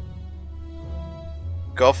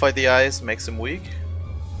go for the eyes, makes him weak.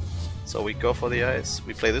 So we go for the eyes.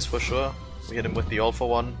 We play this for sure. We hit him with the all for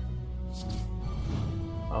 1.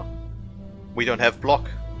 Oh. We don't have block.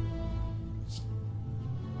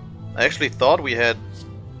 I actually thought we had...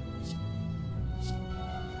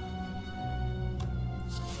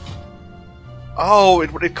 Oh, it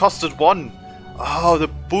costed 1! Oh, the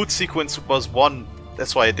boot sequence was 1.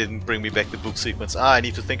 That's why it didn't bring me back the boot sequence. Ah, I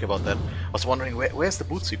need to think about that. I was wondering, where's the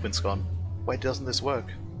boot sequence gone? Why doesn't this work?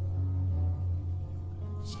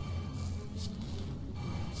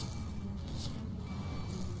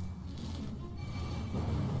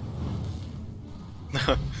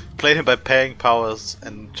 Played him by paying powers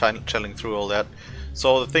and channeling through all that.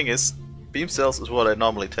 So the thing is, Beam Cells is what I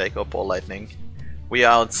normally take, or Ball Lightning. We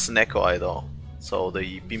are on Snecko Eye though, so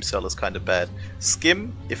the Beam Cell is kinda bad.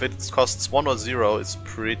 Skim, if it costs 1 or 0, is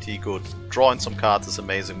pretty good. Drawing some cards is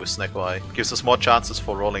amazing with Snecko Eye. Gives us more chances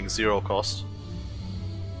for rolling 0 cost.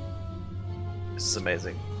 This is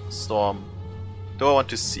amazing. Storm. Do I want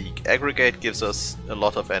to Seek? Aggregate gives us a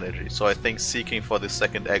lot of energy, so I think seeking for the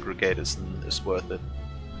second aggregate is worth it.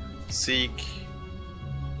 Seek.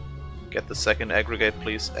 Get the second aggregate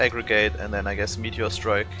please. Aggregate and then I guess Meteor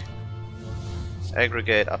Strike.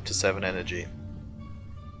 Aggregate up to 7 energy.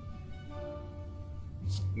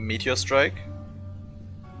 Meteor Strike.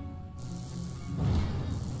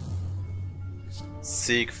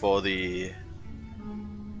 Seek for the...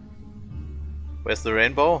 Where's the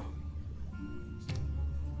rainbow?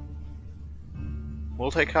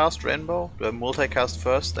 Multicast rainbow? Do I multicast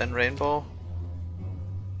first then rainbow?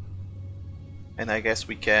 And I guess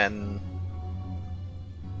we can...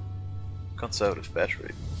 Conservative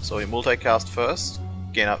battery. So we multicast first,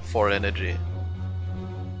 gain up 4 energy.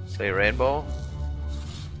 Play rainbow.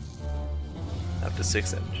 Up to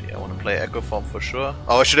 6 energy. I want to play Echo Form for sure.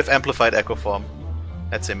 Oh, I should have amplified Echo Form.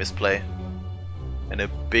 That's a misplay. And a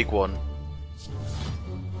big one.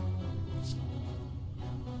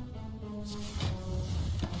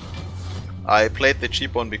 I played the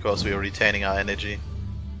cheap one because we were retaining our energy.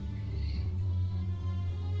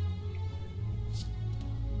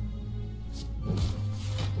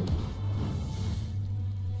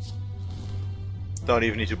 Don't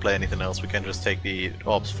even need to play anything else, we can just take the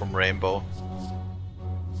orbs from Rainbow.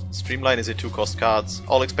 Streamline is a 2-cost cards.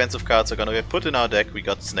 All expensive cards are gonna get put in our deck. We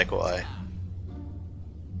got Snecko Eye.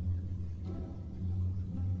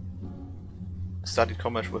 Started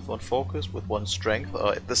combat with 1 focus, with 1 strength.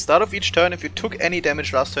 At the start of each turn, if you took any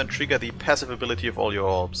damage last turn, trigger the passive ability of all your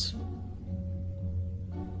orbs.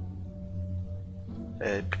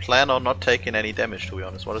 Plan on not taking any damage, to be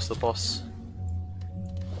honest. What is the boss?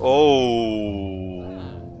 Oh,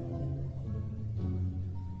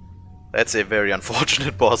 that's a very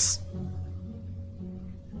unfortunate boss.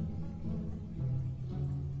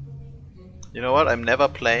 You know what? I'm never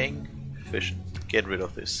playing Fission. Get rid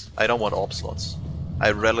of this. I don't want orb slots. I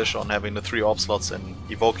relish on having the 3 orb slots and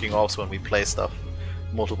evoking orbs when we play stuff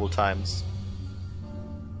multiple times.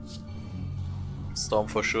 Storm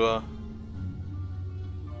for sure.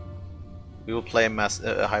 We will play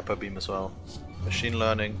Hyper Beam as well. Machine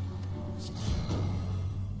Learning.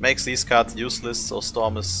 Makes these cards useless, so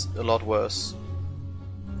Storm is a lot worse.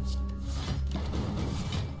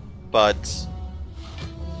 But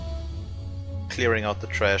clearing out the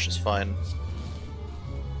trash is fine.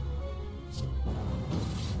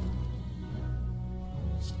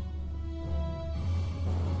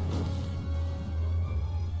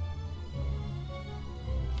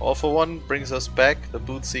 All for One brings us back, the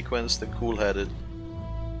boot sequence, the cool-headed.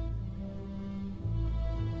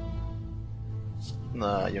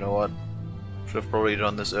 Nah, you know what? Should have probably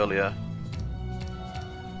done this earlier.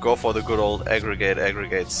 Go for the good old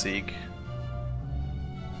aggregate seek.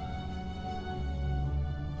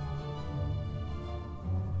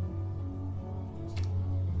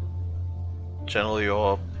 Channel your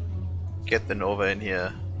orb. Get the Nova in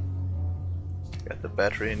here. Get the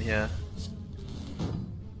battery in here.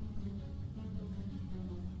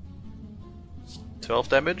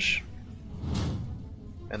 Damage,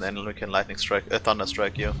 and then we can Thunder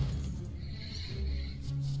Strike you.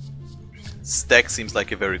 Stack seems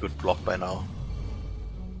like a very good block by now.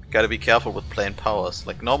 Gotta be careful with playing powers.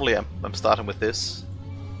 Like normally I'm starting with this.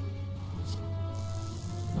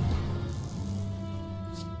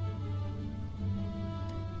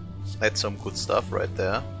 That's some good stuff right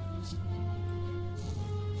there.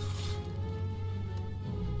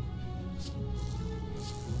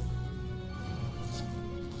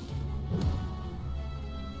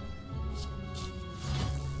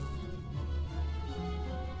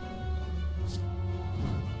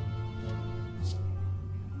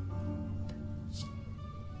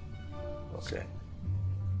 Okay.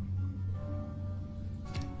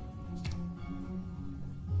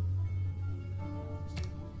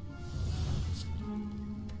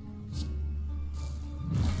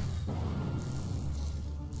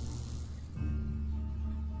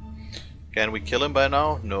 Can we kill him by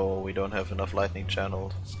now? No, we don't have enough lightning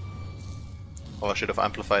channeled. Oh, I should have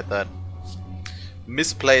amplified that.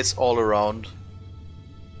 Misplays all around.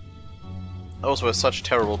 Those were such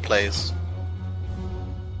terrible plays.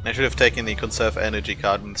 I should have taken the conserve energy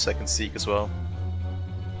card in the second seek as well.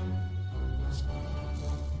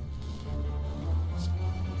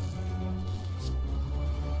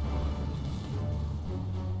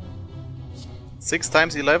 Six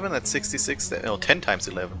times 11, that's 66. No, 10 times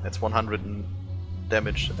 11, that's 100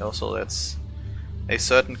 damage. Also, that's a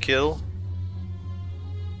certain kill.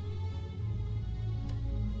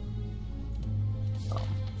 Oh.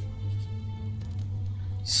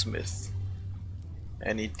 Smith.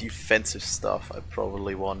 Any defensive stuff I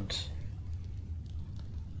probably want.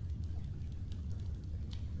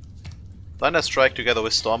 Thunder Strike together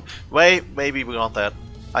with Storm. Wait, maybe we want that.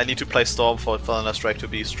 I need to play Storm for Thunder Strike to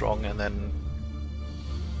be strong, and then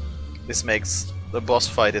this makes the boss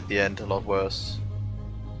fight at the end a lot worse.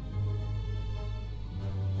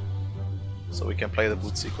 So we can play the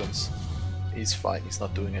boot sequence. He's fine, he's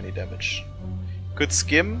not doing any damage. Could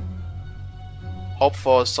skim. Hope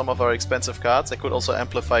for some of our expensive cards. I could also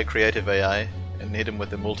amplify Creative AI and hit him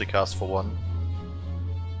with the multicast for 1.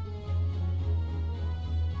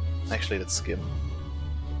 Actually, let's skim.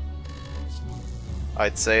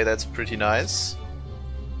 I'd say that's pretty nice.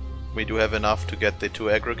 We do have enough to get the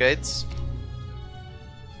 2 aggregates.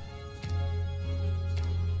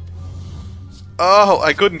 Oh,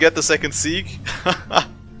 I couldn't get the second seek.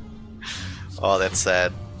 Oh, that's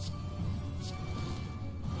sad.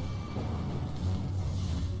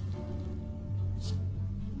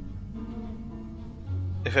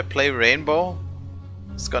 If I play Rainbow,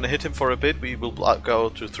 it's gonna hit him for a bit. We will go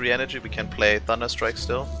to 3 energy. We can play Thunder Strike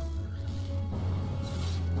still.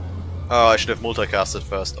 Oh, I should have multicasted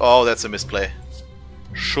first. Oh, that's a misplay.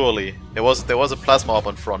 Surely. There was a Plasma Orb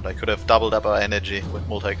on front. I could have doubled up our energy with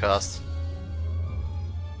multicast.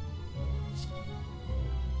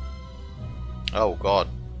 Oh god.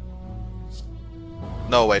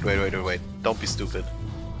 No, wait. Don't be stupid.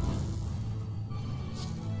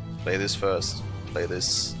 Play this first. Play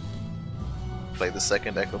this. Play the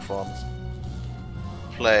second Echo Form.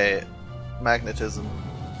 Play Magnetism.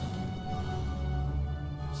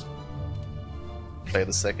 Play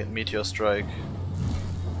the second Meteor Strike.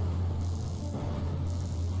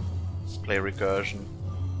 play Recursion.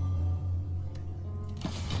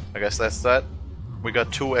 I guess that's that. We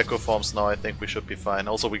got 2 Echo Forms now, I think we should be fine.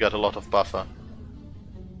 Also we got a lot of buffer.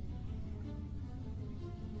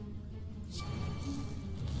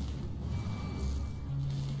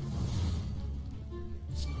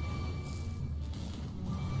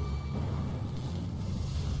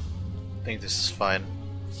 I think this is fine.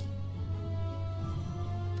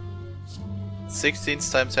 16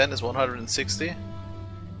 times 10 is 160.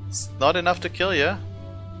 It's not enough to kill you.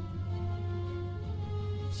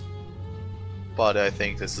 But I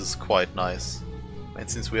think this is quite nice. And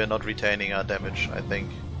since we are not retaining our damage, I think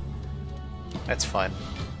that's fine.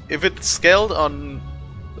 If it scaled on...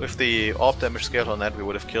 if the orb damage scaled on that, we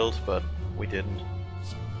would have killed, but we didn't.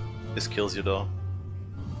 This kills you though.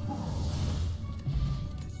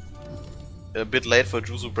 A bit late for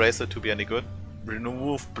Juzu Bracelet to be any good.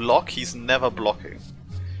 Remove block, he's never blocking.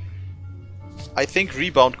 I think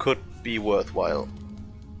rebound could be worthwhile.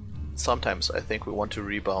 Sometimes I think we want to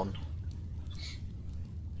rebound.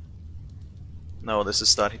 No, this is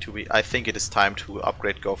starting to be... I think it is time to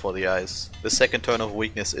upgrade Go for the Eyes. The second turn of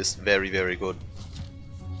weakness is very, very good.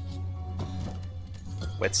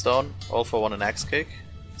 Whetstone, all for 1 and Axe Kick.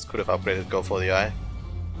 This could have upgraded Go for the Eye.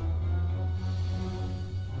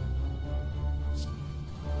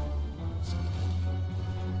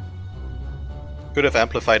 Could have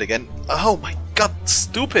amplified again. Oh my god,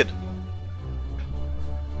 stupid!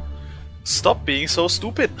 Stop being so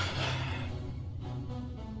stupid!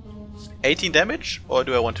 18 damage? Or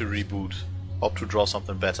do I want to reboot? Hope to draw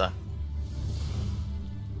something better.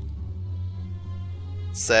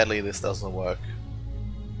 Sadly this doesn't work.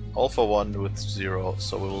 All for 1 with 0,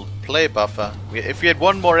 so we will play buffer. If we had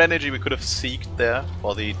 1 more energy we could have seeked there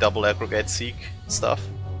for the double aggregate seek stuff.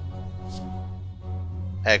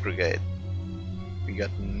 Aggregate. We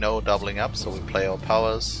got no doubling up, so we play our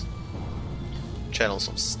powers. Channel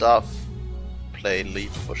some stuff. Play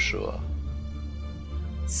lead for sure.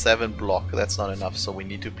 7 block, that's not enough, so we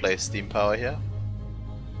need to play steam power here.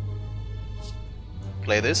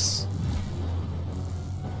 Play this.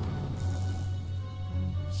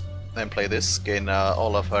 Then play this, gain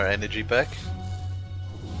all of our energy back.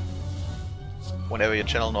 Whenever you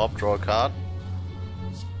channel an orb, draw a card.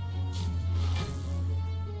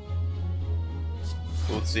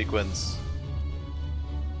 Food sequence.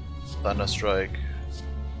 Thunderstrike.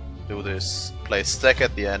 Do this. Play stack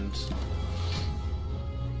at the end.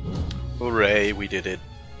 Hooray, we did it.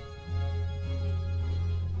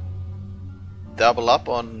 Double up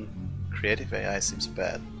on creative AI seems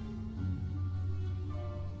bad.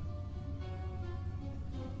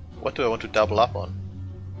 What do I want to double up on?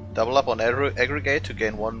 Double up on aggregate to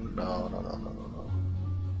gain 1... No. No.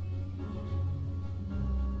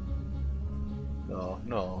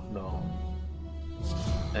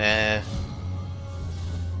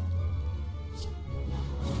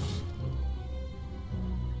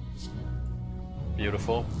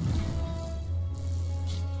 Beautiful.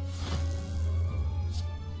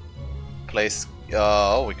 Place.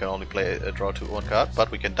 Oh, we can only play draw 1 card,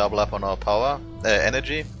 but we can double up on our power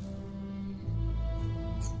energy.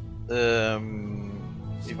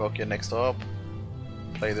 Evoke your next orb.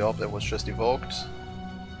 Play the orb that was just evoked.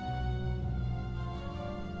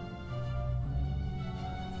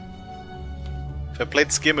 If I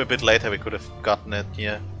played Skim a bit later, we could have gotten it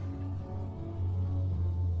here.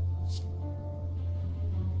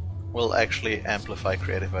 We'll actually amplify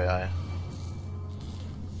creative AI.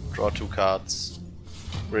 Draw 2 cards.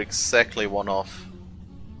 We're exactly 1 off.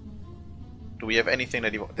 Do we have anything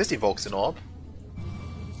that this evokes an orb?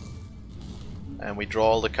 And we draw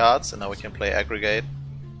all the cards, and now we can play aggregate.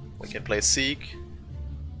 We can play seek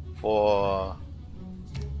for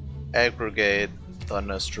aggregate,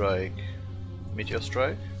 Thunderstrike, Meteor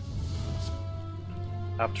Strike.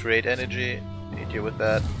 Up to 8 energy, hit you with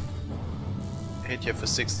that. Hit you for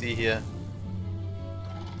 60 here.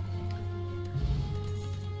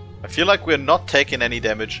 I feel like we're not taking any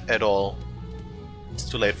damage at all. It's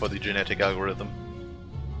too late for the genetic algorithm.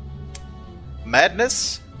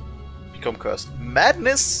 Madness? Become cursed.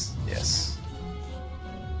 Madness? Yes.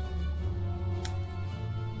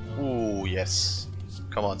 Ooh, yes.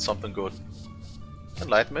 Come on, something good.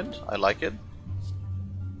 Enlightenment? I like it.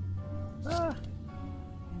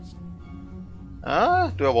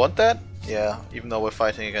 Do I want that? Yeah, even though we're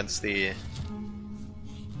fighting against the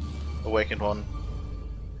Awakened one.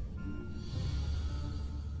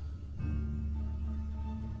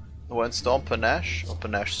 When Storm Panache or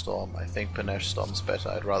Panache Storm? I think Panache Storm's better.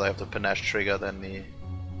 I'd rather have the Panache trigger than the...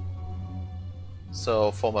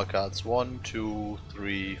 So, 4 more cards. 1, 2,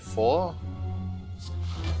 3, 4.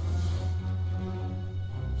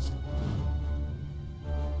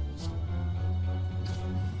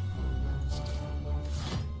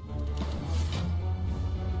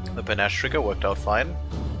 The panache trigger worked out fine.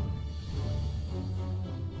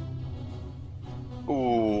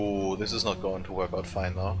 Ooh, this is not going to work out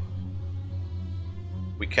fine though.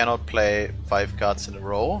 We cannot play 5 cards in a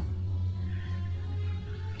row.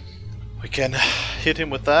 We can hit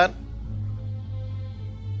him with that.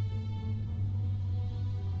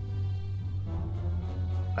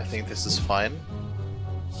 I think this is fine.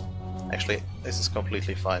 Actually, this is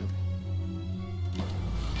completely fine.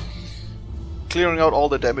 Clearing out all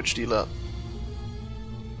the damage dealer.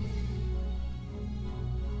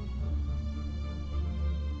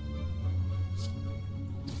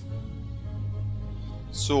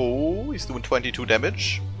 So, he's doing 22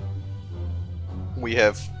 damage. We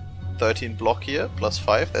have 13 block here, plus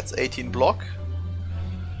 5, that's 18 block.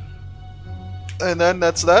 And then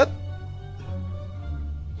that's that.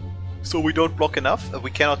 So we don't block enough,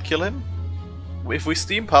 we cannot kill him. If we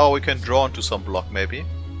steam power, we can draw into some block maybe.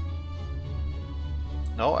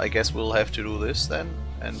 No, I guess we'll have to do this then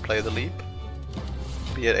and play the leap.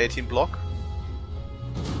 Be at 18 block.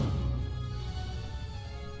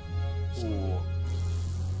 Ooh.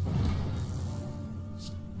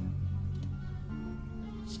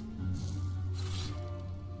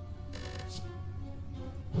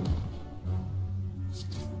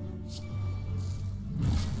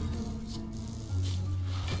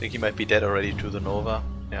 I think he might be dead already to the Nova.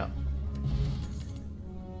 Yeah.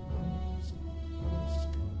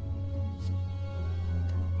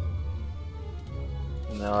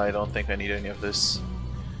 No, I don't think I need any of this.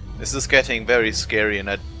 This is getting very scary,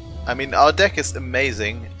 and I mean, our deck is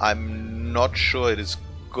amazing. I'm not sure it is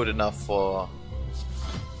good enough for...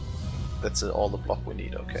 That's all the block we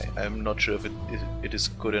need, okay. I'm not sure if it is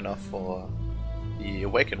good enough for the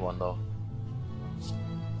Awakened one though.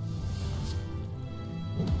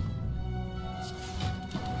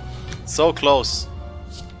 So close.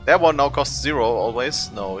 That one now costs 0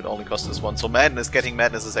 always. No, it only costs us 1. So madness, getting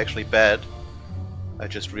madness is actually bad. I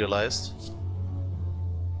just realized.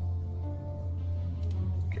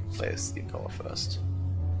 Okay, play steam power first.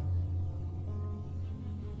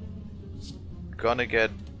 Gonna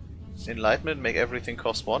get enlightenment, make everything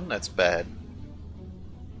cost 1. That's bad.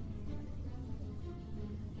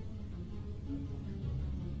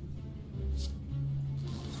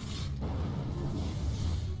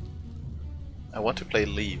 I want to play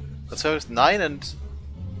leap. So it's 9 and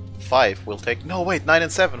 5 will take... No, wait, 9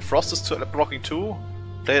 and 7. Frost is blocking 2.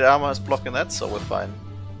 Plate armor is blocking that, so we're fine.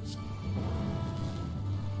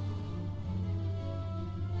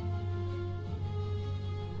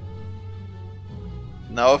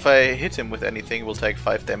 Now if I hit him with anything, we'll take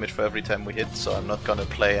 5 damage for every time we hit, so I'm not gonna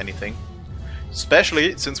play anything.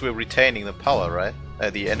 Especially since we're retaining the power, right?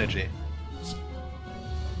 The energy.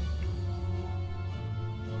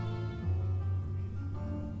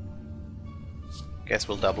 Guess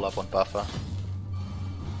we'll double up on buffer.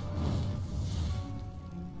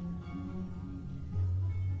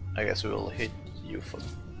 I guess we will hit you for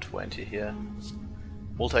 20 here.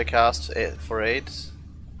 Multicast for 8.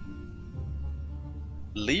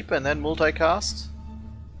 Leap and then multicast.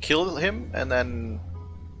 Kill him and then...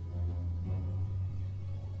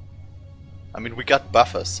 I mean, we got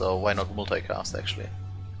buffers, so why not multicast actually?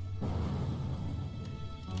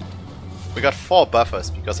 We got 4 buffers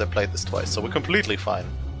because I played this twice, so we're completely fine.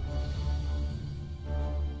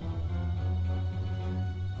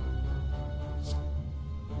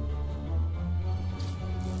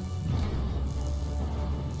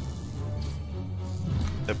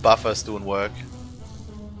 The buffer's doing work.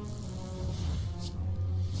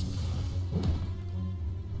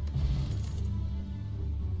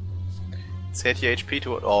 Set your HP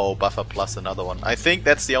to... Oh, buffer plus another one. I think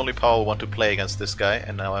that's the only power I want to play against this guy,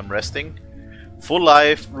 and now I'm resting. Full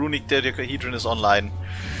life, Runic Dodecahedron is online.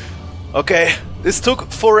 Okay, this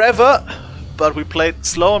took forever, but we played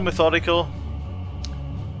slow and methodical.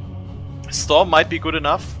 Storm might be good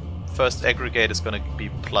enough. First aggregate is gonna be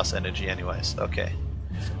plus energy anyways. Okay.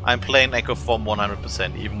 I'm playing Echo Form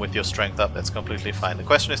 100%, even with your strength up, that's completely fine. The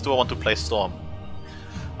question is, do I want to play Storm?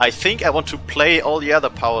 I think I want to play all the other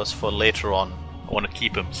powers for later on. I want to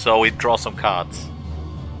keep them, so we draw some cards.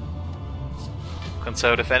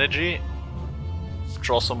 Conservative Energy.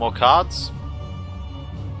 Draw some more cards.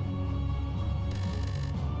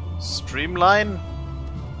 Streamline.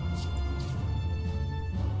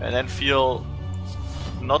 And then feel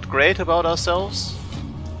not great about ourselves.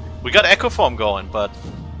 We got Echo Form going, but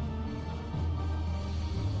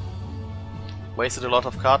wasted a lot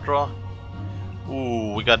of card draw.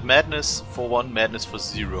 Ooh, we got Madness for 1, Madness for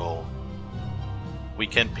 0. We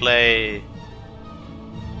can play...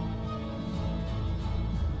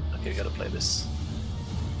 Okay, we gotta play this.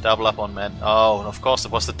 Double up on man. Oh, of course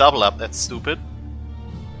it was the double up. That's stupid.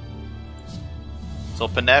 So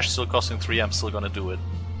Panache still costing 3. I'm still gonna do it.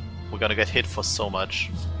 We're gonna get hit for so much.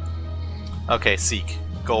 Okay, Seek.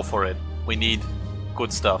 Go for it. We need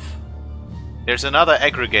good stuff. There's another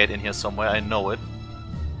aggregate in here somewhere. I know it.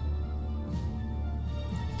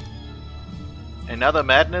 Another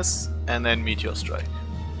Madness, and then Meteor Strike.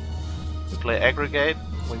 We play Aggregate,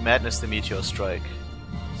 we Madness the Meteor Strike.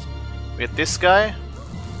 We have this guy.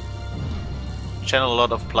 Channel a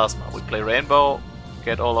lot of Plasma. We play Rainbow,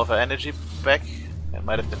 get all of our energy back. That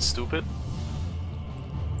might have been stupid.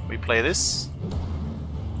 We play this.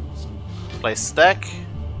 Play Stack.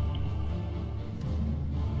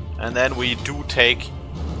 And then we do take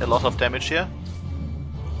a lot of damage here.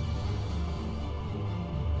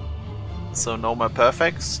 So no more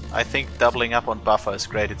perfects. I think doubling up on buffer is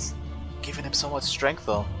great. It's giving him so much strength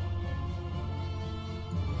though.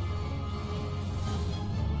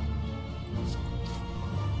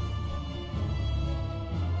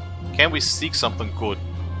 Can we seek something good?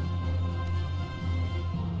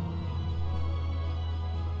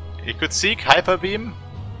 He could seek Hyper Beam,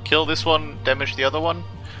 kill this one, damage the other one.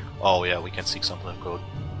 Oh yeah, we can seek something good.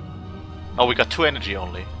 Oh, we got 2 energy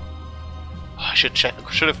only. I should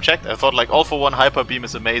have checked. I thought like all for one Hyper Beam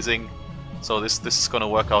is amazing, so this is gonna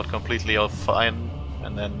work out completely fine,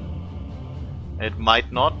 and then it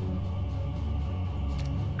might not.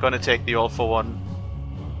 Gonna take the all for one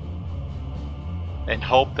and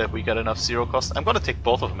hope that we get enough zero cost. I'm gonna take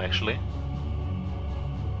both of them actually,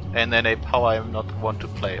 and then a power I'm not want to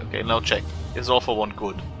play. Okay, now check. Is all for one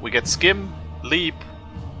good? We get Skim, Leap,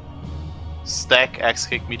 Stack, Axe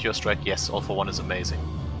Kick, Meteor Strike. Yes, all for one is amazing.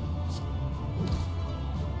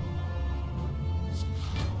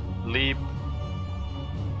 Leap.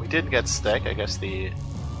 We didn't get Stack, I guess the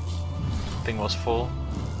thing was full.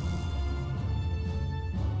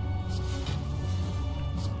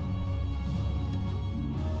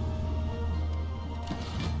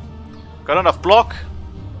 Got enough block,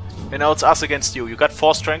 and now it's us against you. You got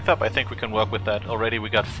 4 strength up, I think we can work with that. Already we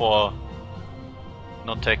got 4,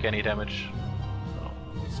 not take any damage. So.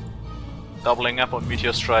 Doubling up on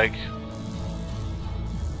Meteor Strike.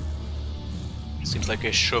 Seems like a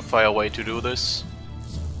surefire way to do this.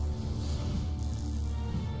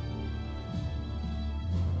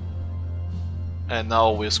 And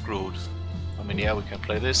now we're screwed. I mean, yeah, we can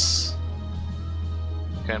play this.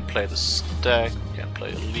 We can play the Stack. We can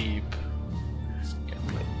play a Leap. We can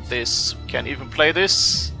play this. We can even play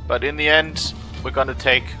this. But in the end, we're gonna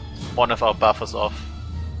take one of our buffers off.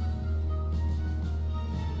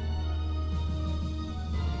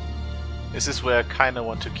 This is where I kinda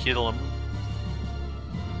want to kill him.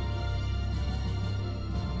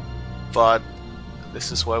 But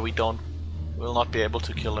this is where we'll not be able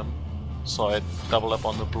to kill him. So I double up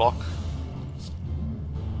on the block.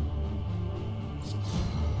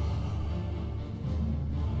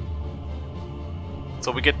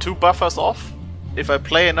 So we get 2 buffers off. If I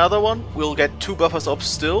play another one, we'll get 2 buffers off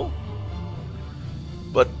still.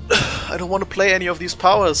 But I don't want to play any of these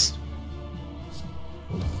powers.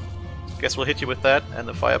 Guess we'll hit you with that and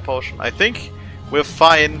the fire potion. I think we're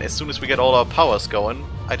fine as soon as we get all our powers going.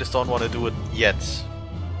 I just don't want to do it yet.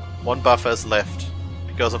 1 buffer is left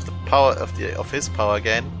because of the power of his power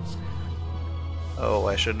again. Oh,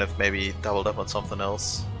 I shouldn't have maybe doubled up on something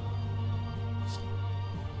else.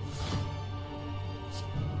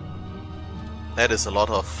 That is a lot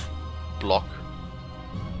of block.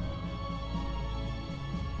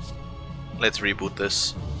 Let's reboot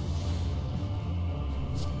this.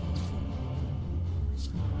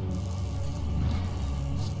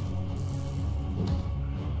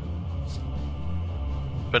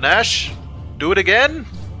 Panache, do it again?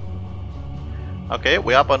 Okay,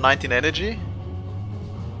 we're up on 19 energy.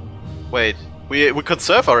 Wait, we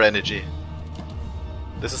conserve our energy.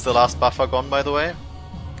 This is the last buffer gone, by the way.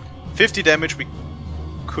 50 damage, we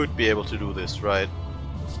could be able to do this, right?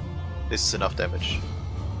 This is enough damage.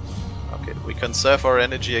 Okay, we conserve our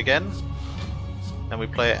energy again. And we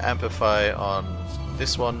play Amplify on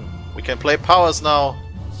this one. We can play powers now.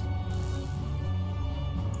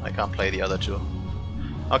 I can't play the other 2.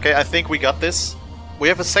 Okay, I think we got this. We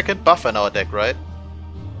have a second buffer in our deck, right?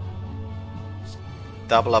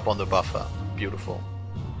 Double up on the buffer. Beautiful.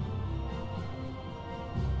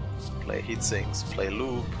 Play Heat Sinks, play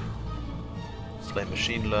Loop, play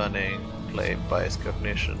Machine Learning, play Bias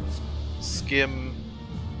Cognition, Skim.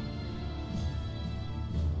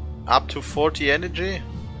 Up to 40 energy.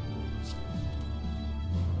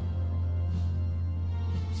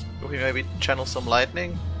 Do we maybe channel some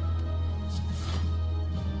lightning?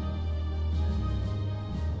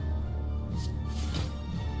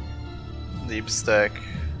 Deep stack.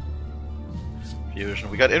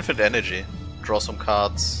 Fusion. We got infinite energy. Draw some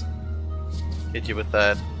cards. Hit you with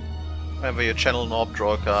that. Whenever you channel an orb,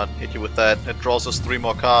 draw a card. Hit you with that. It draws us 3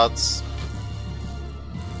 more cards.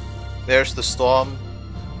 There's the storm.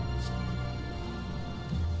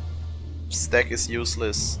 Stack is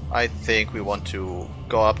useless. I think we want to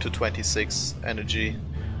go up to 26 energy.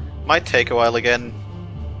 Might take a while again.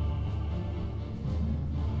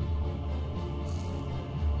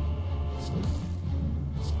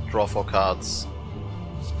 Draw 4 cards.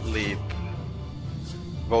 Leap.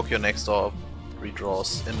 Evoke your next orb.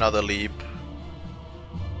 Redraws. Another leap.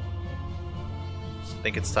 I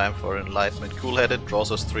think it's time for Enlightenment. Cool-headed.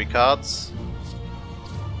 Draws us 3 cards.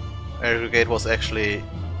 Aggregate was actually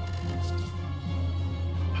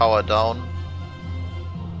power down.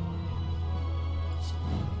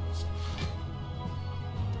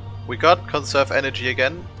 We got conserve energy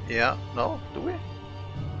again. Yeah, no, do we?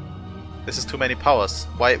 This is too many powers.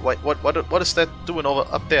 What is that doing over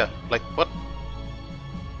up there? Like what?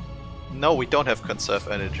 No, we don't have conserve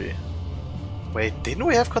energy. Wait, didn't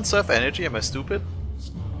we have conserve energy? Am I stupid?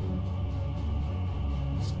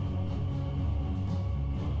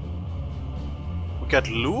 We got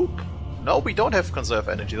loop? No, we don't have conserve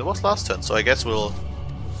energy. That was last turn, so I guess we'll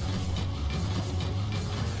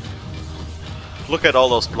look at all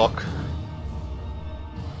those block.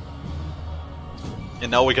 And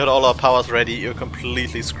now we got all our powers ready. You're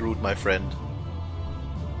completely screwed, my friend.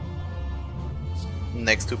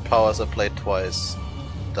 Next 2 powers are played twice.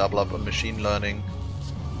 Double up on machine learning.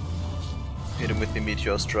 Hit him with the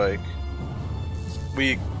meteor strike.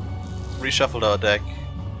 We reshuffled our deck.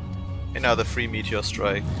 And now the free meteor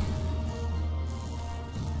strike.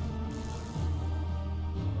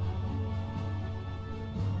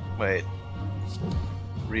 Wait.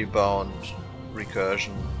 Rebound,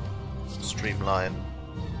 recursion, streamline,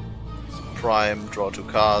 prime, draw 2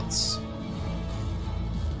 cards,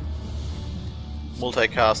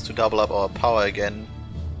 multicast to double up our power again.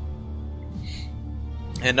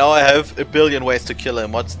 And now I have a billion ways to kill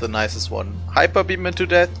him. What's the nicest one? Hyper beam into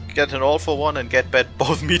that, get an all for 1 and get back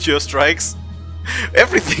both meteor strikes.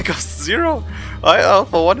 Everything costs 0. All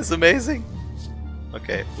for 1 is amazing.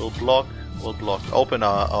 Okay, we'll block. We'll block. Open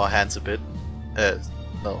our hands a bit.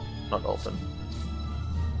 No, not open.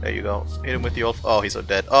 There you go. Hit him with the orb. Oh, he's so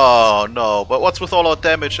dead. Oh no, but what's with all our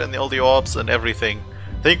damage and all the orbs and everything?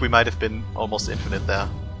 I think we might have been almost infinite there.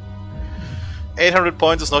 800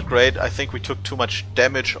 points is not great. I think we took too much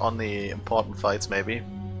damage on the important fights maybe.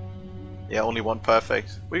 Yeah, only 1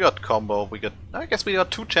 perfect. We got combo. I guess we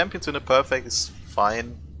got 2 champions in a perfect. It's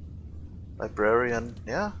fine. Librarian.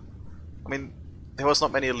 Yeah. I mean, there was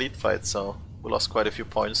not many elite fights, so we lost quite a few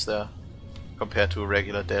points there compared to a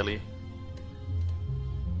regular daily.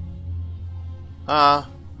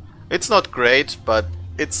 It's not great, but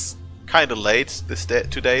it's kind of late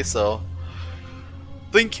today, so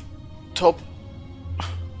I think top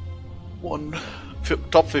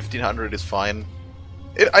 1500 is fine.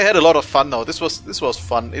 I had a lot of fun though. This was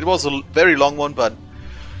fun. It was a very long one, but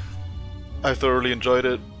I thoroughly enjoyed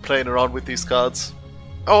it playing around with these cards.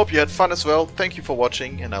 I hope you had fun as well. Thank you for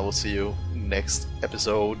watching, and I will see you next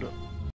episode.